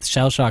definitely like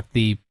Shell Shock,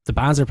 the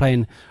bands they're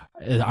playing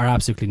are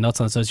absolutely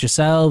nuts on it. So it's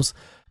yourselves,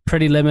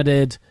 Pretty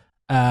Limited,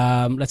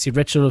 let's see,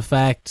 Ritual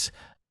Effect,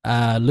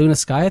 Luna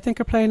Sky I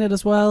think are playing it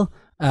as well,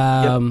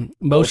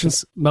 Motion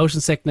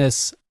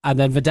Sickness, and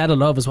then Vendetta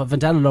Love as well.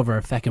 Vendetta Love are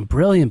a fucking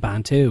brilliant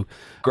band too.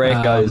 Great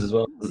guys as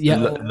well. Yeah,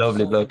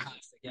 lovely bloke.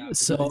 Yeah,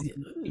 so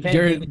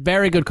you're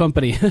very good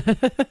company. They're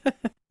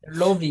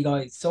lovely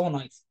guys, so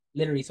nice.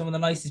 Literally some of the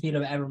nicest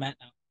people I've ever met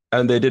now.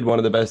 And they did one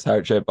of the best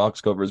heart-shaped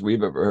box covers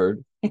we've ever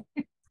heard.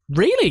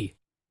 Really?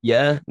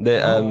 Yeah, they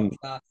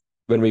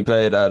when we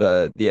played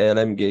at the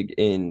ALM gig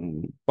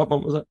in what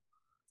month was it?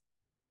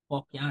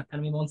 Fuck yeah, tell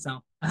me once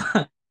now.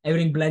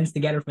 Everything blends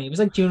together for me. It was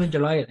like June and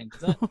July, I think.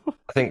 Was it?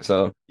 I think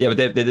so. Yeah, but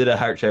they did a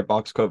heart-shaped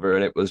box cover,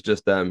 and it was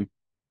just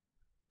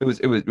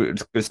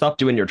it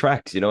stopped you in your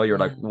tracks. You know, you're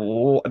like,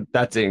 whoa,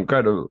 that's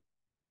incredible.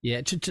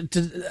 Yeah,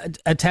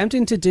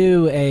 attempting to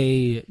do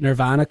a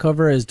Nirvana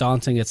cover is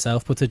daunting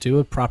itself, but to do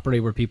it properly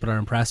where people are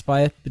impressed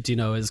by it, but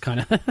is kind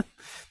of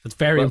that's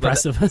very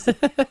impressive. That's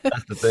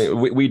the thing.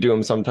 We do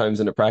them sometimes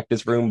in a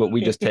practice room, but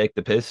we just take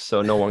the piss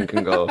so no one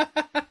can go.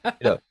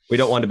 We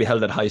don't want to be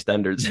held at high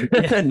standards.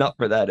 Not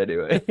for that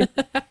anyway.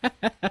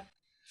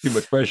 Too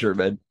much pressure,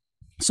 man.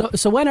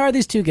 So when are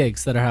these 2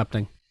 gigs that are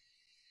happening?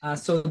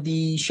 So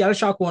the Shell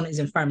Shock one is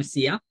in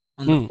Pharmacia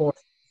on the 4th of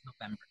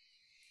November.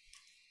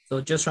 So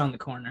just around the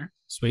corner.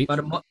 Sweet.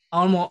 But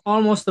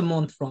almost a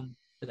month from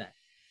today.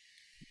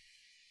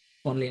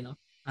 Funnily enough.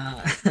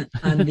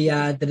 And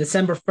the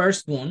December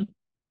 1st one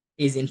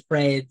is in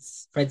Fred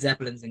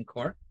Zeppelin's in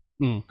Cork.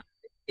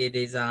 It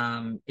is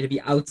it'll be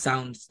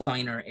Outsound,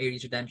 Steiner,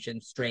 Aries Redemption,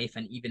 Strafe,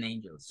 and Even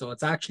Angels. So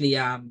it's actually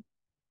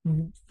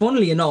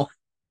funnily enough,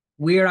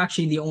 we're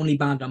actually the only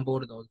band on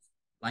board of those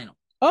lineups.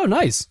 Oh,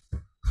 nice.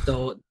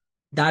 So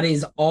that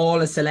is all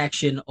a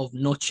selection of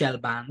nutshell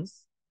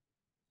bands,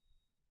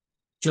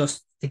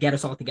 just to get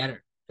us all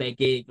together, play a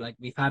gig. Like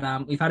we've had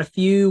a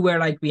few where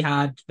like we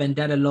had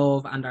Vendetta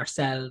Love and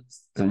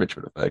Ourselves and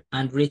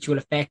Ritual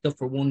Effect up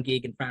for one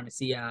gig in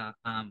Pharmacia.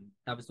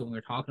 That was the one we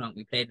were talking about.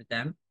 We played with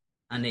them,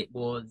 and it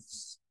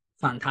was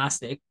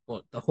fantastic.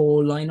 But the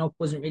whole lineup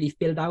wasn't really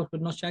filled out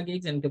with nutshell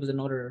gigs, and there was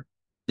another.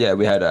 Yeah,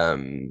 we had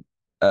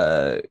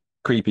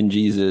Creeping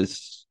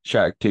Jesus,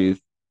 Shark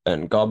Tooth,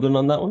 and Goblin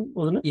on that one,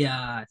 wasn't it?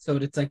 Yeah, so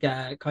it's like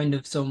a kind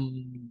of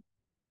some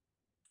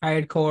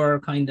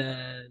hardcore kind of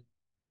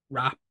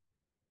rap,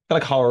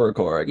 like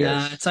horrorcore, I guess.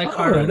 Yeah, it's like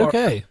horrorcore. Right,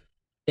 okay.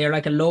 They're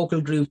like a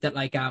local group that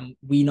like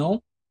we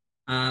know.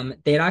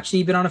 They'd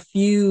actually been on a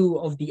few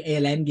of the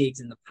ALM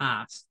gigs in the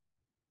past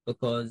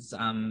because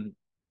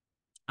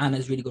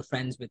Anna's really good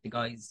friends with the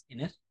guys in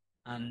it,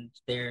 and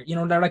they're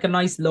like a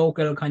nice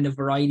local kind of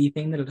variety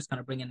thing that'll just kind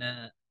of bring in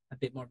a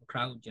bit more of a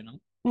crowd.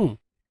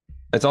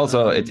 It's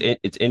also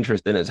it's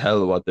interesting as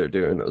hell what they're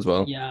doing as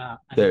well. Yeah,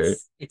 and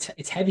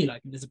it's heavy.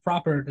 Like there's a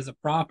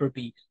proper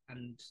beat,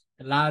 and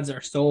the lads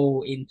are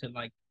so into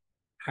like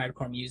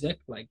hardcore music.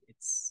 Like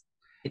it's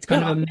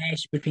kind of a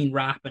mesh between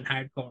rap and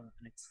hardcore,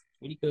 and it's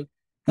really cool.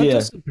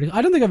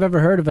 I don't think I've ever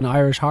heard of an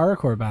Irish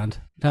horrorcore band.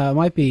 It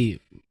might be.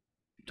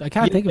 I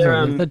can't think of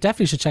it. I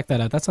definitely should check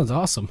that out. That sounds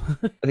awesome.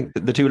 I think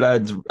the 2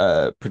 lads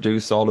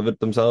produce all of it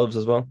themselves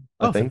as well.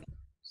 I think.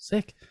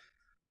 Sick.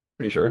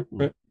 Pretty sure.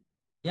 Right?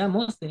 Yeah,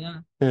 mostly,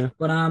 yeah.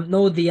 But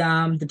no,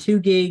 the 2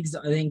 gigs,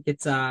 I think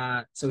it's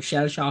so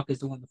Shell Shock is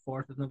the one on the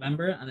 4th of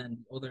November, and then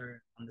the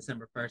other on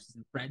December 1st is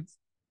in Fred's.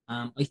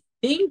 I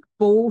think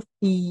both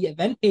the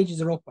event pages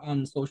are up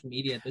on social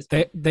media at this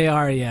point. They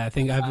are, yeah. I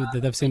think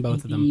I've seen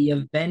both of them.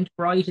 The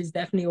Eventbrite is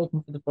definitely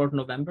open for the 4th of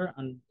November,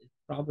 and it's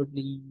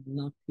probably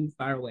not too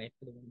far away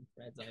for the one in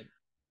Fred's either.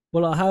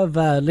 Well, I'll have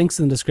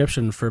links in the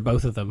description for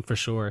both of them for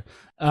sure.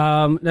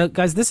 Now,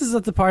 guys, this is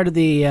at the part of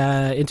the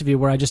interview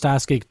where I just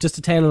ask you, just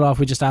to tail it off,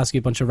 we just ask you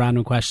a bunch of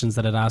random questions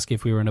that I'd ask you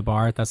if we were in a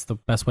bar. That's the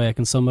best way I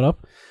can sum it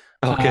up.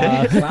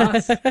 Okay.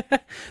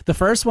 The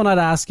first one I'd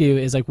ask you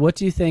is like, what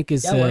do you think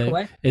is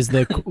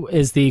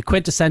the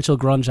quintessential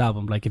grunge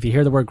album? Like, if you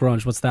hear the word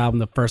grunge, what's the album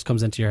that first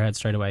comes into your head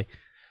straight away?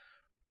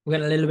 We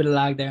got a little bit of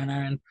lag there on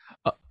our end.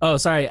 Oh,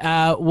 sorry.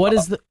 What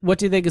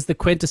do you think is the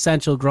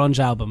quintessential grunge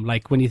album?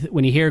 Like when you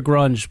hear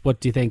grunge,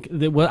 what do you think?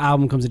 What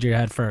album comes into your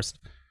head first?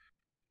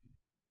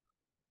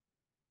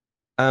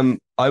 I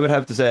would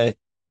have to say,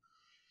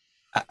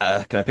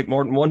 can I pick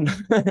more than one?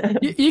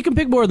 You can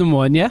pick more than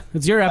one. Yeah,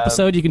 it's your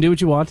episode. You can do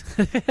what you want.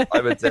 I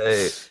would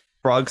say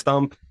Frog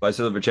Stomp by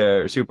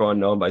Silverchair, Super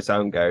Unknown by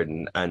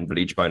Soundgarden, and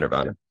Bleach by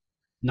Nirvana.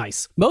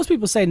 Nice. Most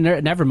people say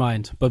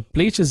Nevermind, but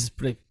Bleach is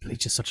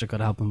such a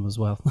good album as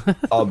well.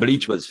 Oh,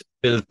 Bleach was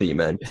filthy,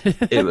 man.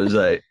 It was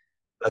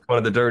that's one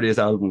of the dirtiest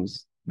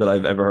albums that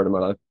I've ever heard in my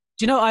life.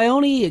 Do you know? I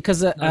only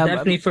because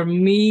definitely for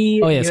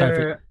me. Oh yeah,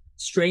 sorry.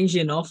 Strangely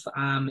enough,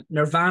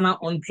 Nirvana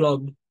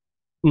Unplugged.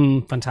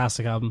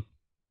 Fantastic album.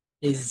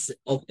 Is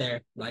up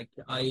there. Like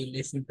I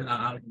listened to that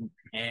album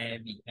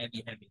heavy.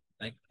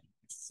 Like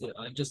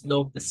I just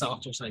love the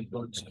softer side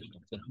grunge.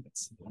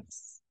 It's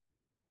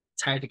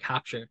hard to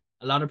capture.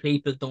 A lot of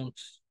people don't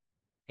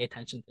pay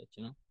attention to it,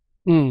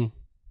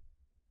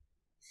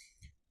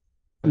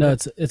 No,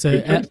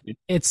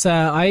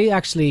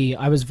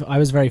 I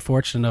was very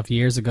fortunate enough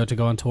years ago to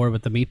go on tour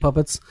with the Meat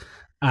Puppets,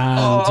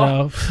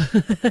 and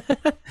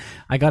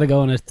I got to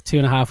go on a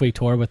 2.5-week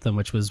tour with them,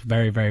 which was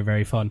very, very,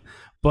 very fun.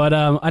 But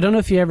I don't know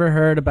if you ever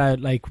heard about,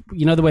 like,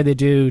 the way they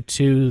do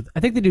I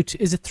think they do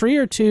is it 3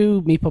 or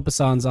 2 Meat Puppet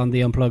songs on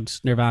the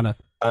Unplugged Nirvana?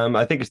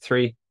 I think it's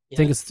 3. I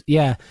think it's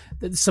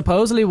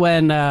supposedly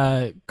when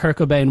Kurt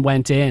Cobain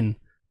went in,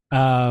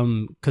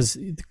 because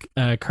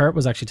Kurt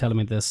was actually telling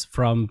me this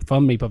from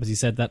Meat Puppets. He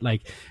said that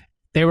like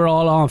they were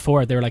all on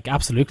for it. They were like,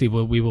 absolutely,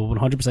 we will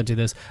 100% do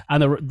this.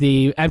 And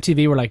the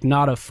MTV were like,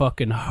 not a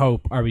fucking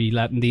hope are we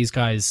letting these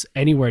guys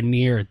anywhere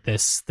near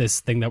this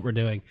thing that we're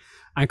doing.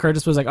 And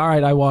Curtis was like, all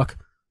right, I walk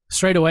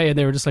straight away. And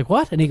they were just like,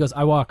 what? And he goes,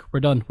 I walk. We're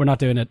done. We're not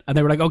doing it. And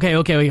they were like, okay,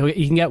 you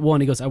can get 1.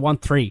 He goes, I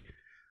want 3.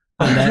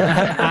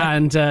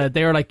 and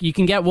they were like, "You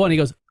can get one." He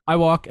goes, "I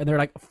walk," and they're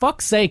like,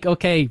 "Fuck's sake,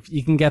 okay,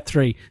 you can get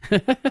three."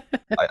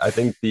 I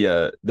think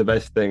the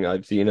best thing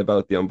I've seen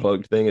about the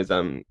unplugged thing is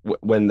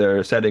when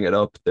they're setting it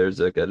up, there's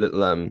like a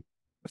little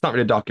it's not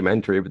really a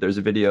documentary, but there's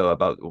a video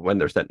about when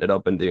they're setting it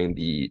up and doing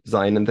the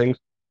design and things.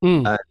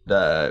 Mm.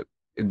 And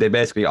they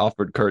basically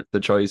offered Kurt the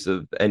choice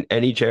of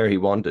any chair he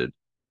wanted,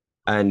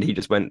 and he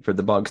just went for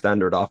the bog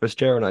standard office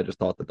chair, and I just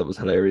thought that that was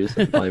hilarious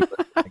at the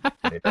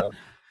time.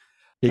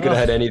 He could have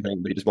had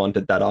anything, but he just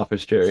wanted that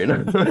office chair, you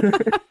know.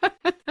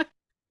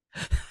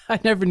 I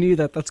never knew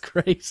that. That's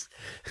great.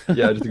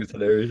 Yeah, I just think it's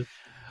hilarious.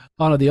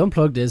 Oh no, the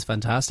unplugged is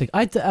fantastic.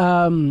 I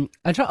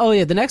try. Oh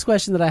yeah, the next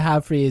question that I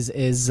have for you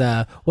is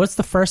what's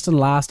the first and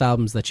last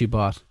albums that you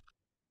bought?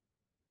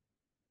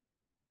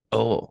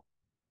 Oh,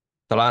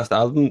 the last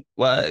album,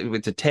 well,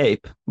 it's a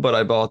tape, but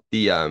I bought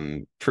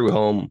the True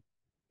Home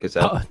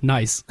cassette. Oh,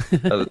 nice.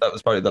 That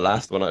was probably the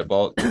last one I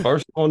bought. The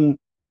first one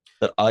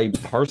that I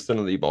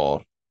personally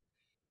bought,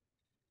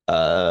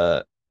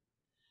 uh,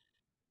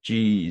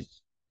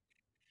 geez,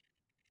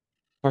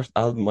 first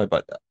album I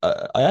bought.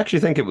 I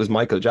actually think it was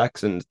Michael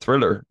Jackson's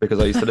Thriller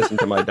because I used to listen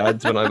to my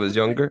dad's when I was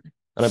younger,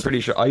 and I'm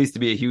pretty sure I used to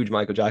be a huge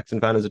Michael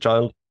Jackson fan as a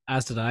child.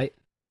 As did I.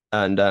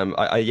 And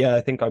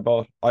I think I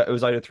bought. It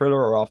was either Thriller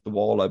or Off the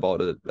Wall. I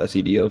bought a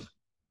CD of.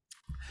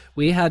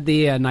 We had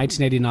the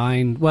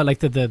 1989, well, like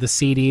the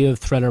CD of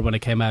Thriller when it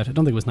came out. I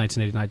don't think it was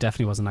 1989.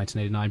 Definitely wasn't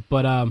 1989.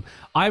 But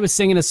I was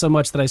singing it so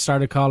much that I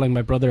started calling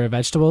my brother a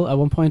vegetable at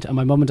one point, and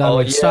my mum and dad were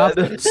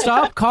like,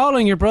 stop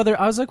calling your brother.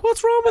 I was like,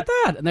 what's wrong with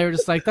that? And they were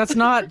just like, it's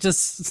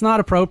not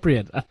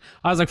appropriate.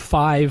 I was like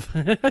 5.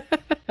 The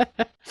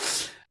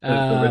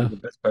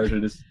best part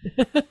of this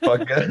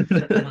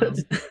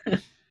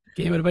podcast.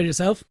 Game it about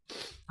yourself.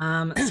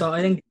 So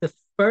I think the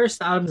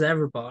first albums I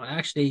ever bought,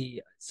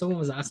 someone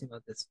was asking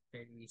about this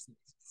fairly recently.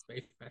 It's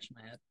very fresh in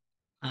my head.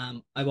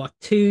 I bought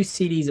 2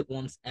 CDs at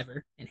once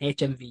ever in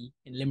HMV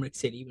in Limerick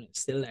City when it was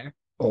still there.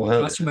 Oh, hell.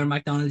 Across from where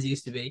McDonald's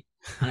used to be.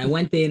 And I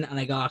went in and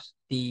I got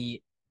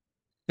the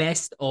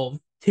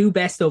two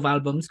best of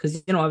albums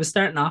because I was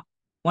starting off,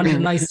 wanted a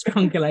nice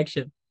strong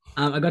collection.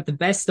 I got the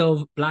best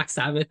of Black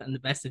Sabbath and the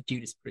best of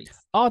Judas Priest.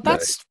 Oh,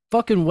 that's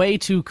fucking way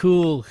too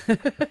cool. Oh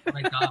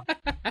my God.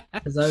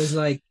 Because I was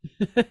like,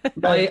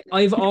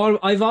 I've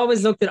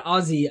always looked at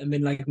Ozzy and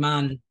been like,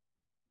 man,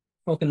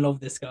 fucking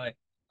love this guy.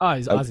 Oh,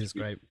 Ozzy's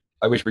great.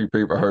 I wish we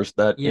pre-rehearsed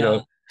that,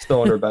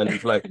 Stoner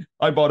band. Like,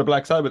 I bought a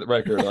Black Sabbath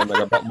record. I'm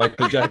like, I bought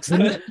Michael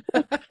Jackson.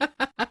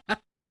 I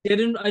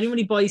didn't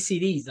really buy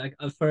CDs. Like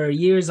for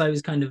years, I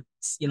was kind of,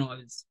 I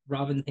was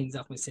robbing things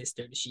off my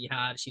sister that she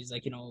had. She was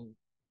like,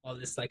 all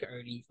this like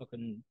early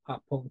fucking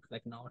pop punk,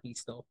 like naughty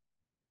stuff.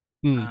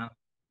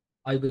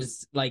 I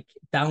was like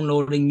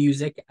downloading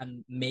music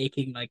and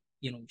making like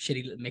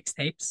shitty little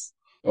mixtapes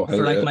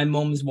for like my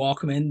mum's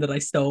Walkman that I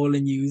stole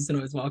and used, and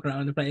I was walking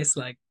around the place.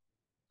 Like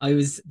I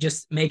was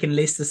just making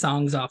lists of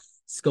songs off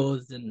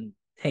Scuzz and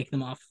taking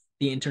them off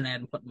the internet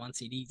and putting them on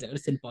CDs. I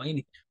just didn't buy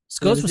anything.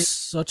 Scuzz was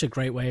such a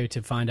great way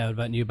to find out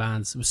about new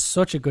bands. It was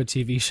such a good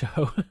TV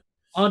show.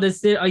 Oh,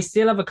 I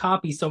still have a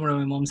copy somewhere in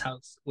my mum's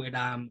house where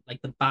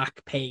like the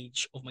back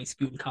page of my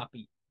school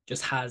copy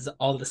just has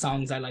all the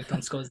songs I liked on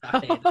Scuzz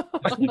that day.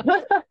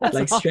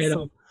 Like straight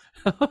up.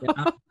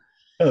 Yeah.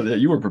 Oh yeah,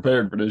 you were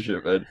prepared for this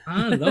shit, man.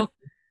 Look.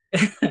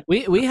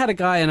 we had a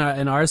guy in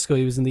our school.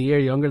 He was in the year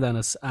younger than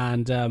us,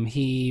 and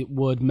he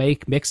would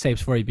make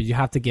mixtapes for you, but you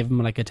have to give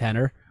him like a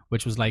tenner,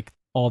 which was like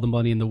all the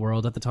money in the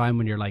world at the time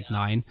when you're like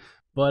 9.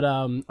 But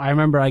I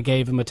remember I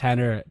gave him a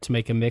tenner to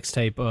make a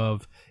mixtape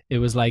of, it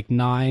was like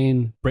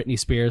 9 Britney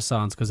Spears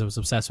songs because I was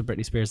obsessed with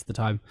Britney Spears at the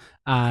time.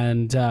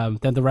 And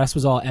then the rest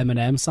was all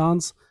Eminem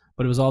songs,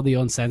 but it was all the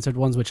uncensored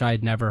ones, which I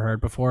had never heard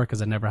before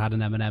because I never had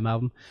an Eminem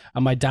album.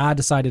 And my dad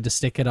decided to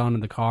stick it on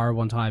in the car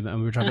one time, and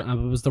we were talking,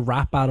 and it was the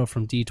rap battle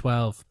from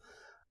D12.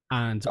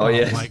 And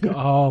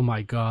oh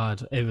my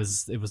god, it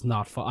was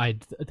not fun. I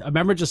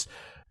remember just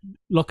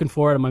looking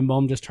for it, and my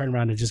mom just turned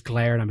around and just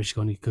glared at me. She's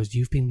going, "Because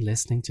you've been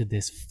listening to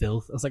this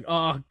filth." I was like,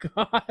 "Oh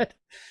god."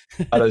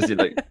 Honestly,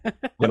 like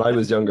when I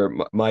was younger,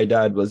 my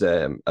dad was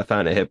a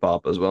fan of hip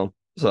hop as well.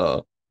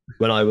 So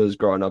when I was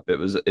growing up, it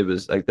was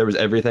like there was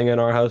everything in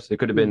our house. It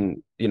could have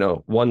been,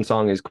 one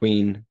song is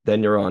Queen,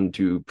 then you're on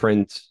to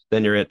Prince,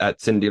 then you're at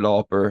Cyndi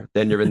Lauper,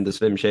 then you're in the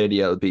Slim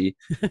Shady LP,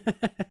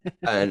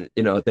 and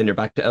then you're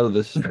back to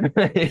Elvis.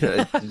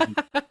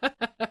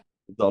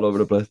 It's all over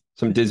the place.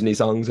 Some Disney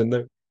songs in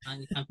there.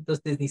 And you can't put those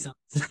Disney songs.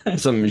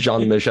 Some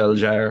Jean-Michel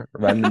Jarre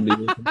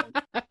randomly.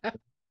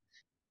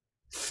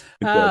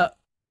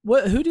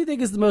 Who do you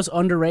think is the most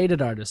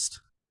underrated artist,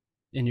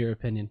 in your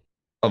opinion?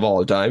 Of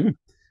all time?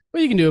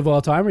 Well, you can do of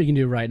all time, or you can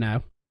do it right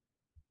now.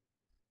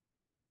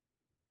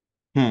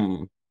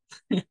 That's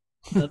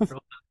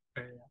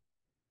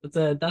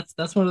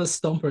one of those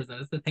stumpers.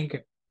 That's the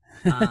thinker.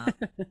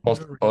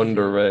 Most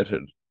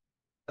underrated.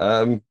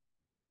 Oh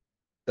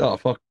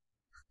fuck.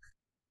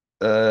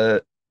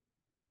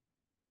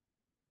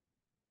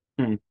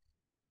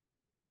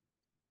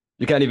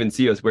 You can't even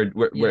see us.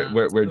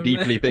 We're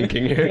deeply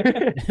thinking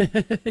here.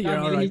 You're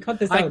all right. Cut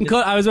this I out. can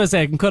cut. I was going to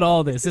say I can cut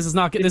all this. This is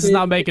not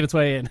making its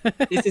way in.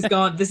 This is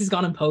gone. This is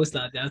gone in post,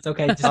 lad. Yeah, it's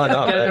okay. Just Oh,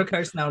 no, get our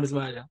cursing out as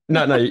well. Yeah.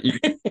 No,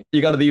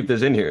 you got to leave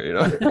this in here, you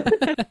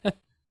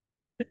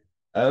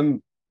know.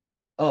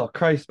 Oh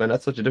Christ, man,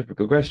 that's such a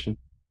difficult question.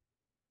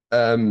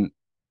 Oh,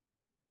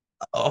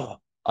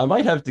 I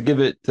might have to give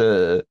it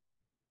to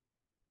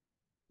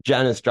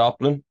Janis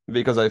Joplin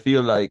because I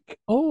feel like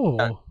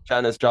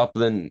Janis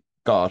Joplin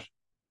got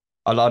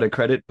a lot of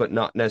credit, but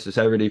not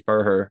necessarily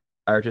for her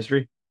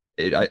artistry.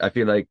 I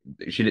feel like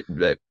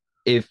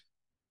if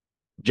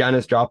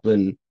Janis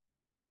Joplin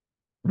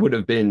would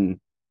have been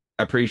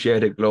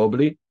appreciated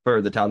globally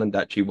for the talent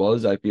that she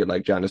was, I feel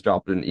like Janis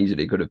Joplin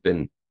easily could have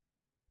been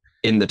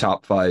in the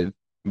top 5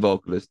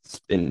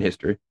 vocalists in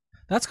history.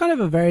 That's kind of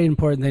a very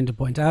important thing to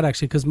point out,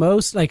 actually, because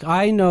most, like,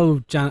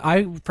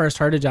 I first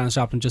heard of Janis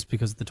Joplin just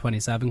because of the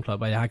 27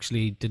 Club. I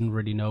actually didn't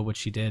really know what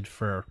she did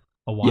for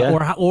a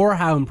while, or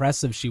how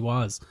impressive she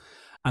was,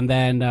 and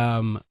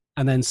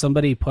then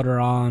somebody put her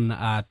on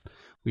at.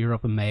 We were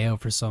up in Mayo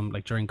for some,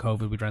 like, during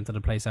COVID, we'd rented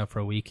a place out for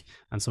a week,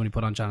 and somebody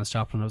put on Janis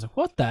Joplin. I was like,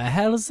 what the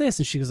hell is this?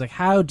 And she was like,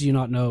 how do you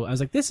not know? I was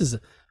like, this is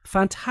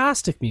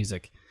fantastic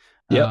music.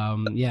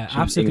 Yeah,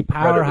 absolutely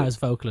powerhouse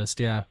vocalist.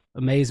 Yeah,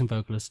 amazing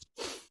vocalist.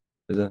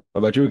 How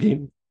about you,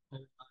 Keane? I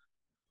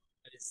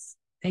was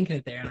thinking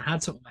it there, and I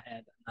had something in my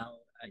head, and now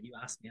you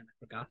asked me, and I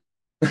forgot.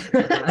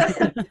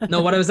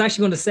 No, what I was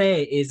actually going to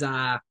say is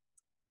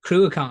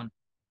Cruachan.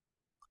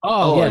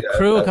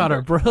 Cruachan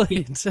are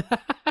brilliant.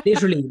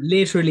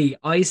 literally,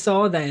 I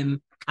saw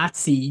them at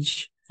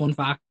Siege. Fun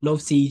fact,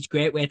 love Siege.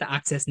 Great way to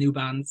access new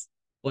bands.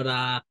 But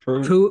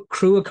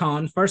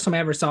Cruachan, first time I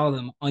ever saw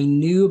them, I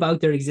knew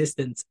about their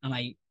existence, and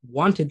I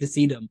wanted to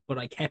see them, but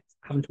I kept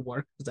having to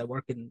work because I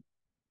work in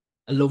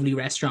a lovely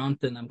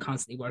restaurant and I'm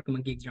constantly working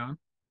on gigs on.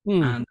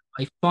 And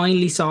I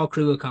finally saw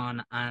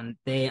Cruachan, and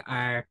they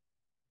are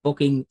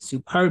fucking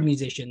superb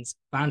musicians,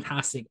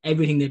 fantastic,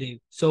 everything they do,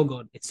 so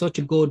good. It's such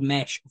a good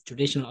mesh of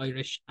traditional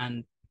Irish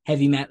and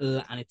heavy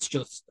metal, and it's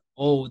just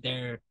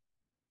they're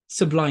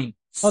sublime.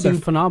 They're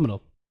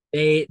phenomenal.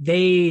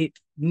 They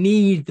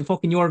need the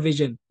fucking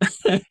Eurovision.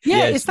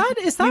 Is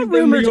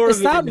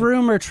that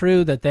rumor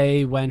true that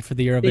they went for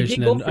the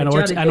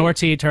Eurovision and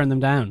RT turned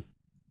them down?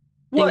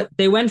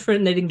 They went for it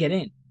and they didn't get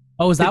in.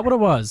 Oh, is that what it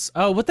was?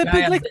 Oh, what the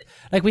big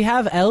like we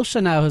have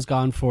Elsha now has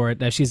gone for it.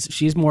 Now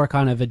she's more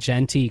kind of a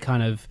genty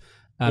kind of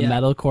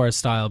metalcore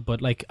style,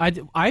 but like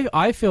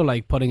I feel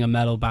like putting a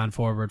metal band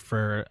forward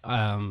for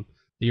the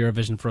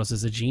Eurovision for us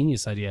is a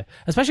genius idea.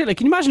 Especially, like,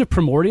 can you imagine if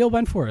Primordial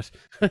went for it?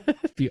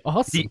 It'd be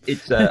awesome.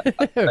 It's like,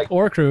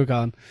 or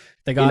Cruachan.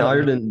 They got in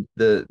Ireland,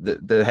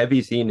 the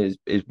heavy scene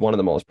is one of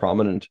the most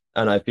prominent,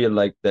 and I feel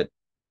like that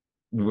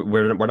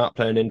we're not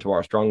playing into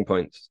our strong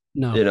points.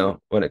 No, you know,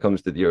 when it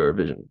comes to the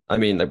Eurovision. I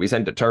mean, like, we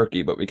sent to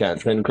Turkey, but we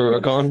can't send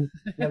Cruachan.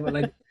 Yeah,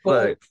 but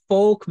like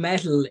folk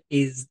metal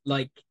is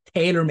like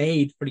tailor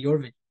made for the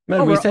Eurovision.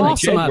 Man, we sent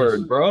awesome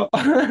Jedward, bro.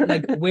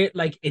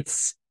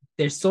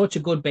 There's such a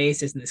good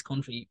basis in this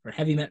country for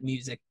heavy metal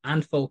music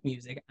and folk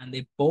music, and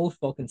they both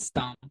fucking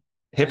stomp.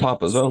 Hip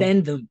hop as well.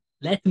 Send them,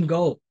 let them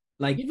go.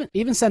 Like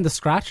even send the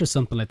Scratch or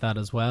something like that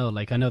as well.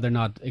 Like, I know they're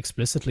not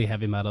explicitly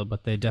heavy metal,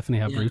 but they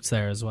definitely have roots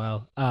there as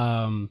well.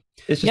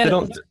 It's just they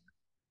don't.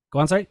 Go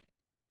on, sorry.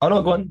 Oh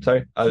no, go on.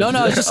 Sorry. I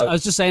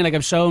was just saying, like,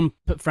 I've shown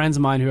friends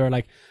of mine who are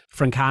like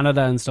from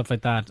Canada and stuff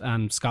like that,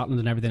 and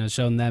Scotland and everything. I've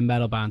shown them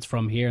metal bands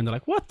from here, and they're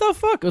like, "What the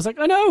fuck?" I was like,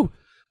 "I know,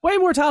 way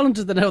more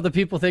talented than other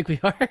people think we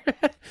are."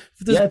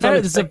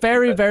 There's a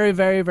very, very,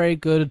 very, very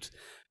good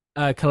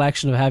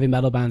collection of heavy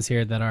metal bands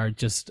here that are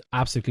just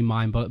absolutely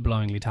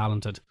mind-blowingly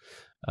talented.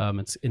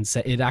 It's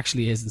insane. It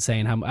actually is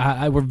insane.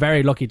 How we're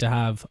very lucky to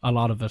have a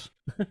lot of it.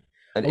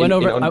 And in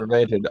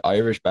underrated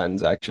Irish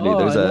bands,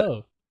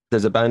 actually,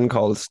 there's a band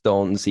called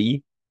Stone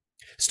Sea.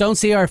 Stone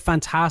Sea are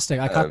fantastic.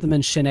 I caught them in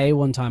Chennai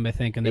one time, I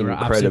think, and they were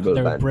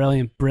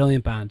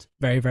brilliant band.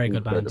 Very, very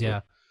good band.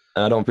 Yeah.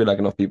 And I don't feel like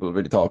enough people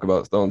really talk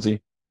about Stone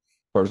Sea,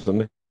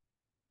 personally.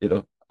 You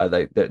know,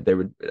 they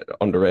were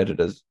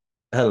underrated as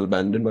hell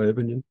band, in my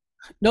opinion.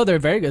 No, they're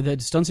very good. The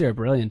Stone Sea are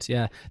brilliant.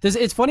 Yeah,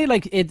 it's funny.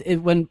 Like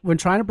when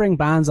trying to bring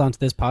bands onto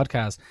this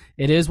podcast,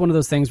 it is one of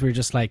those things where you're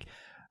just like,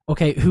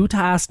 okay, who to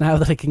ask now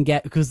that I can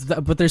get,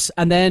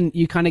 and then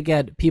you kind of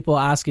get people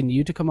asking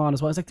you to come on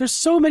as well. It's like, there's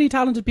so many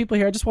talented people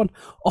here. I just want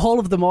all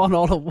of them on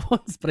all at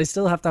once, but I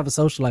still have to have a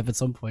social life at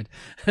some point.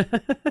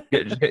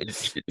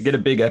 Get a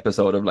big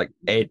episode of like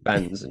 8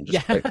 bands and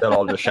just they'll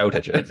all just shout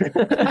at you.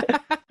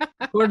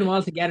 Put them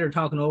all together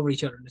talking over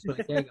each other. Just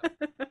like, there you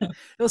go.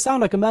 It'll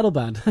sound like a metal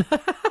band.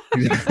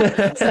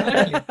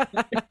 Exactly.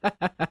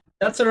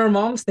 That's what our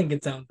moms think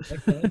it sounds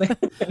like.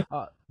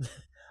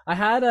 I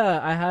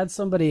had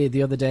somebody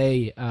the other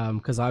day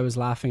because I was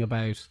laughing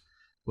about,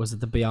 was it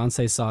the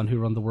Beyonce song "Who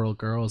Run the World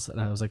Girls?" and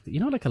I was like,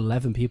 like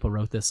 11 people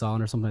wrote this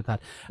song or something like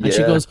that, and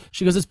she goes,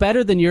 it's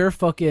better than your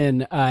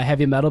fucking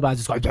heavy metal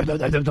bands. And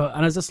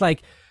I was just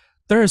like,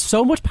 There is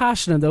so much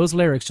passion in those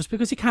lyrics. Just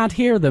because you can't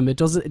hear them, it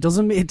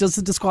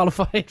doesn't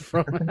disqualify it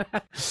from.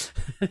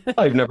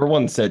 I've never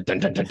once said dun,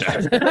 dun, dun,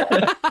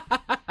 dun.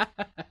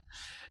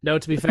 No,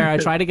 to be fair, I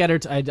tried to get her.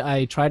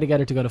 I tried to get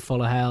her to go to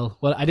Full of Hell.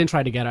 Well, I didn't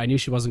try to get her. I knew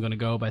she wasn't going to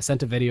go, but I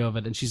sent a video of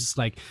it, and she's just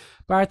like,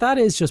 "Bart, that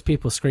is just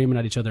people screaming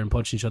at each other and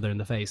punching each other in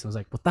the face." And I was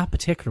like, "But that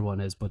particular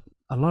one is. But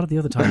a lot of the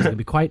other times it can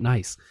be quite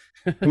nice."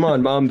 Come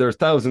on, Mom. There's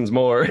thousands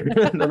more.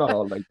 They're not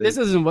all like this.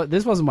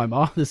 This wasn't my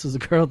mom. This was a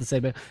girl to say.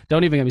 But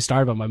don't even get me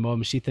started about my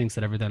mom. She thinks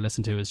that everything I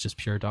listen to is just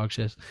pure dog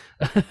shit.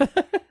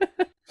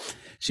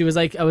 She was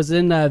like, I was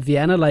in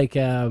Vienna like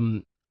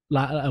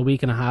a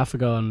week and a half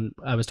ago, and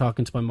I was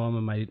talking to my mom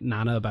and my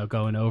nana about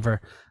going over,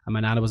 and my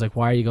nana was like,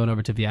 "Why are you going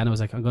over to Vienna?" I was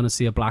like, "I'm going to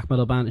see a black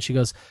metal band." And she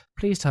goes,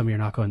 "Please tell me you're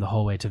not going the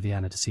whole way to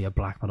Vienna to see a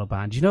black metal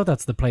band. You know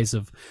that's the place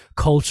of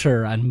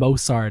culture and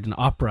Mozart and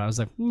opera." I was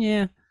like,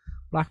 "Yeah,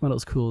 black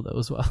metal's cool though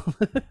as well."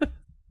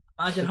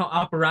 Imagine how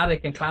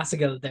operatic and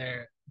classical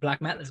their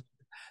black metal is.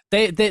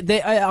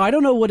 I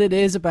don't know what it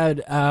is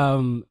about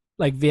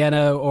like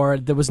Vienna, or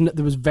there was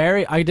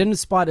I didn't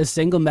spot a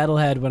single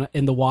metalhead when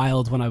in the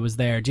wild when I was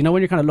there. Do you know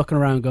when you're kind of looking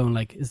around going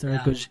like, is there a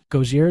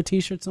Gojira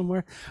t-shirt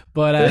somewhere?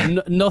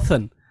 But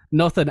nothing.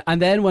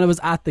 And then when I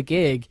was at the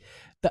gig,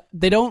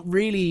 they don't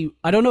really,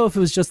 I don't know if it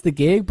was just the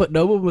gig, but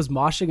no one was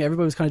moshing.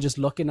 Everybody was kind of just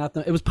looking at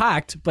them. It was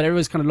packed, but everybody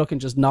was kind of looking,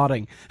 just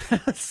nodding.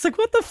 It's like,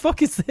 what the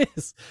fuck is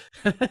this?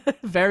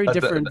 Very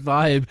different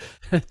vibe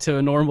to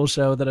a normal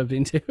show that I've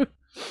been to.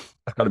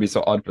 That's got to be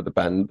so odd for the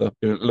band, though.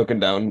 You're looking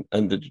down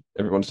and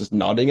everyone's just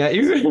nodding at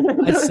you.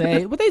 I'd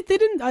say, but they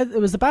didn't.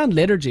 It was the band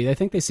Liturgy. I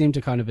think they seemed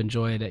to kind of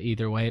enjoy it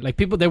either way. Like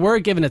people, they were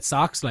giving it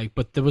socks, like,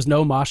 but there was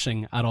no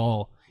moshing at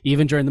all.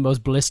 Even during the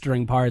most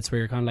blistering parts, where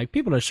you're kind of like,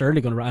 people are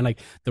surely going to run,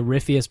 like the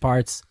riffiest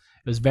parts.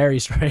 It was very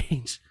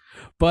strange.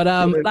 But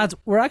lads,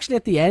 we're actually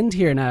at the end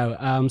here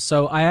now.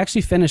 So I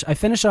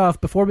finish off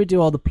before we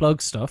do all the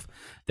plug stuff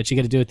that you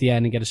get to do at the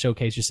end and get to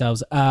showcase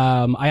yourselves.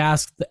 I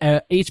asked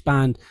each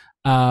band,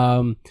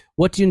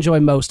 what do you enjoy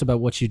most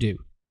about what you do?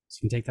 So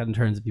you can take that in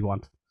turns if you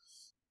want.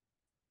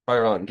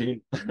 Fire on,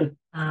 Keen.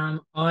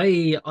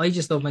 I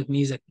just love making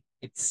music.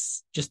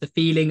 It's just the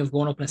feeling of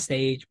going up on a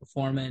stage,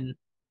 performing,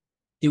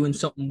 doing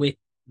something with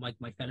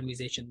my fellow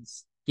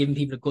musicians, giving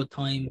people a good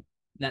time,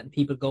 letting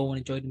people go and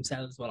enjoy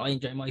themselves while I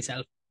enjoy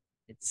myself.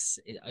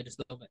 I just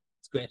love it.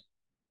 It's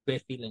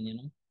great feeling, you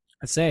know.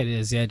 I'd say it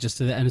is, yeah.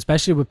 And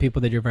especially with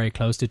people that you're very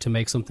close to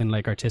make something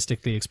like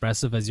artistically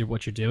expressive as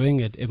what you're doing,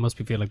 it must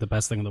feel like the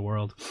best thing in the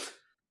world.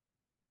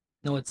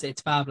 No, it's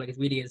fab. Like it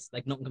really is.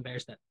 Like nothing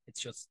compares to it. It's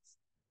just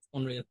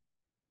unreal.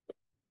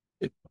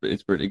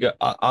 It's pretty good.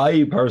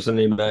 I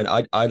personally, man,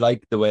 I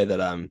like the way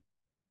that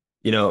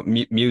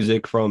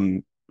music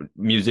from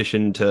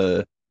musician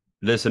to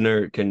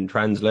listener can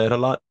translate a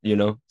lot.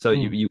 So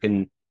you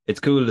can. It's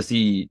cool to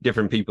see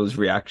different people's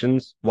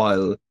reactions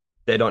while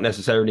they don't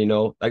necessarily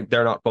know, like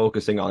they're not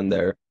focusing on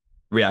their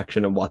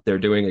reaction and what they're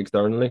doing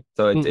externally.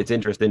 So it's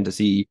interesting to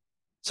see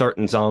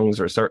certain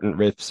songs or certain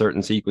riffs,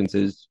 certain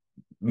sequences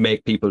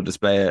make people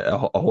display a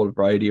whole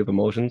variety of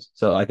emotions.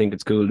 So I think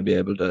it's cool to be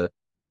able to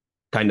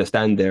kind of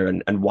stand there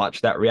and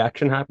watch that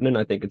reaction happening.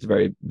 I think it's a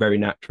very, very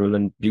natural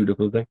and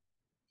beautiful thing.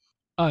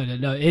 Oh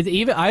no! I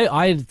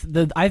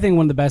think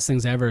one of the best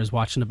things ever is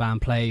watching a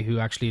band play who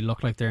actually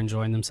look like they're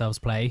enjoying themselves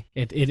play.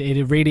 It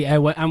really,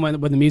 and when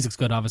the music's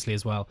good, obviously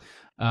as well.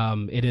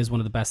 It is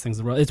one of the best things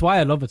in the world. It's why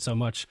I love it so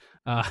much.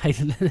 I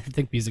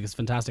think music is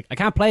fantastic. I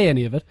can't play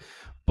any of it,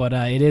 but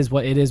it is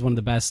one of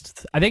the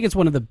best. I think it's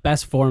one of the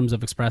best forms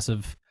of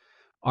expressive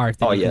art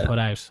that you can put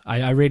out.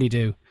 I really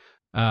do.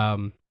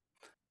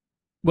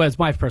 Well, it's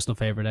my personal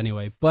favorite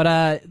anyway.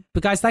 But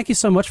guys, thank you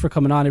so much for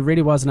coming on. It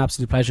really was an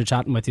absolute pleasure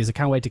chatting with you. I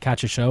can't wait to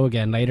catch your show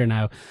again later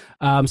now.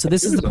 So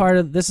this is part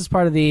of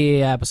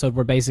the episode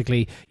where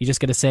basically you just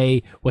get to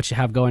say what you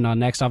have going on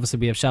next. Obviously,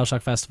 we have Shell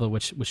Shock Festival,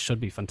 which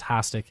should be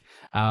fantastic.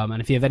 And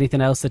if you have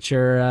anything else that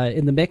you're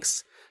in the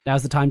mix,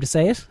 now's the time to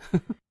say it.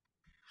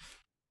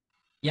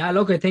 Yeah,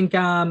 look, I think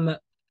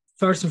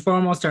first and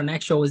foremost, our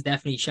next show is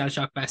definitely Shell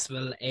Shock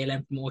Festival.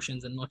 ALM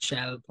Promotions in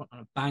nutshell, put on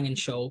a banging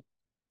show.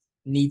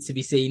 Needs to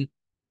be seen.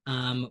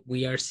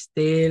 We are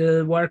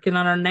still working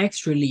on our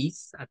next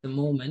release at the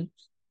moment,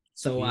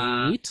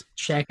 so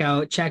check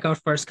out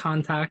First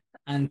Contact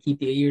and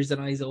keep your ears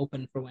and eyes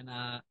open for when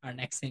our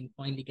next thing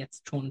finally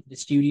gets thrown into the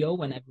studio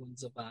when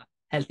everyone's of a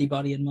healthy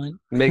body and mind.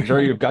 Make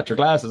sure you've got your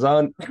glasses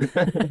on.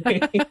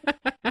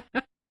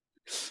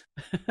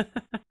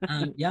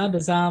 Yeah,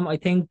 there's I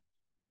think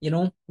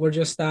we're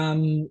just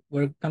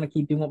we're gonna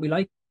keep doing what we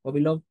like, what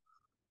we love,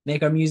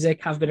 make our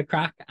music, have a bit of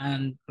crack,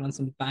 and put on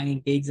some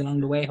banging gigs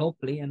along the way,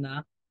 hopefully, and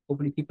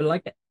hopefully people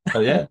like it.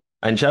 Oh yeah,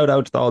 and shout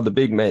out to all the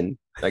big men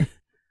like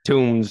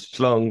Tombs,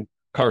 Slung,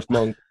 Cursed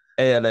Monk,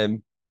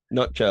 ALM,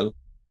 Nutshell,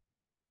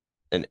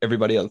 and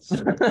everybody else.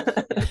 All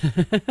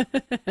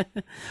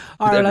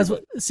right, lads.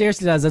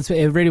 Seriously, lads,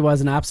 it really was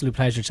an absolute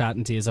pleasure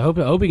chatting to you. So I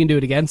hope we can do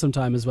it again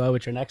sometime as well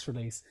with your next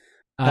release.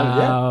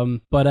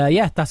 But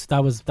yeah, that's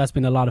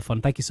been a lot of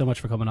fun. Thank you so much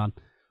for coming on.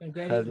 Been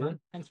great, man.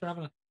 Thanks for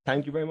having us.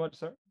 Thank you very much,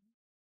 sir.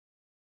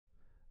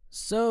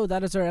 So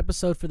that is our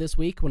episode for this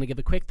week. I want to give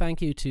a quick thank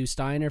you to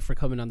Steiner for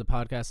coming on the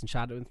podcast and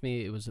chatting with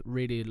me. It was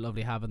really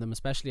lovely having them,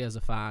 especially as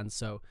a fan.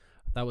 So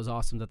that was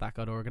awesome that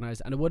got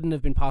organised. And it wouldn't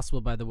have been possible,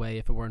 by the way,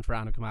 if it weren't for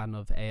Anna Command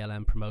of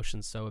ALM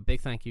Promotions. So a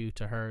big thank you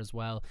to her as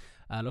well.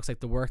 Looks like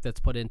the work that's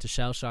put into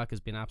Shell Shock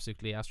has been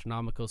absolutely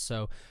astronomical.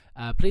 So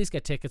please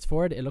get tickets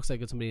for it. It looks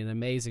like it's going to be an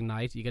amazing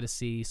night. You get to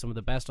see some of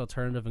the best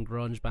alternative and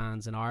grunge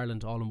bands in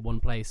Ireland all in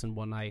one place in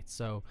one night.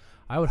 So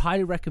I would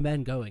highly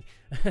recommend going.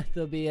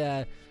 There'll be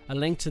a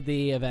link to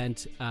the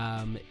event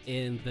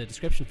in the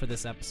description for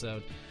this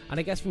episode. And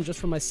I guess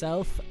from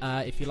myself,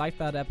 if you like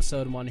that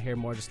episode and want to hear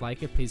more just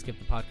like it, please give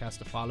the podcast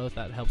a follow.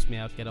 That helps me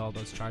out get all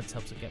those charts,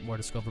 helps it get more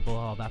discoverable,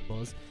 all that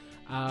buzz.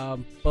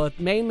 But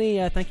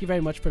mainly, thank you very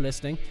much for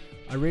listening.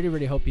 I really,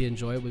 really hope you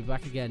enjoy it. We'll be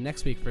back again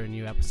next week for a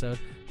new episode.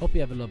 Hope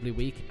you have a lovely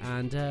week,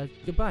 and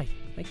goodbye.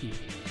 Thank you.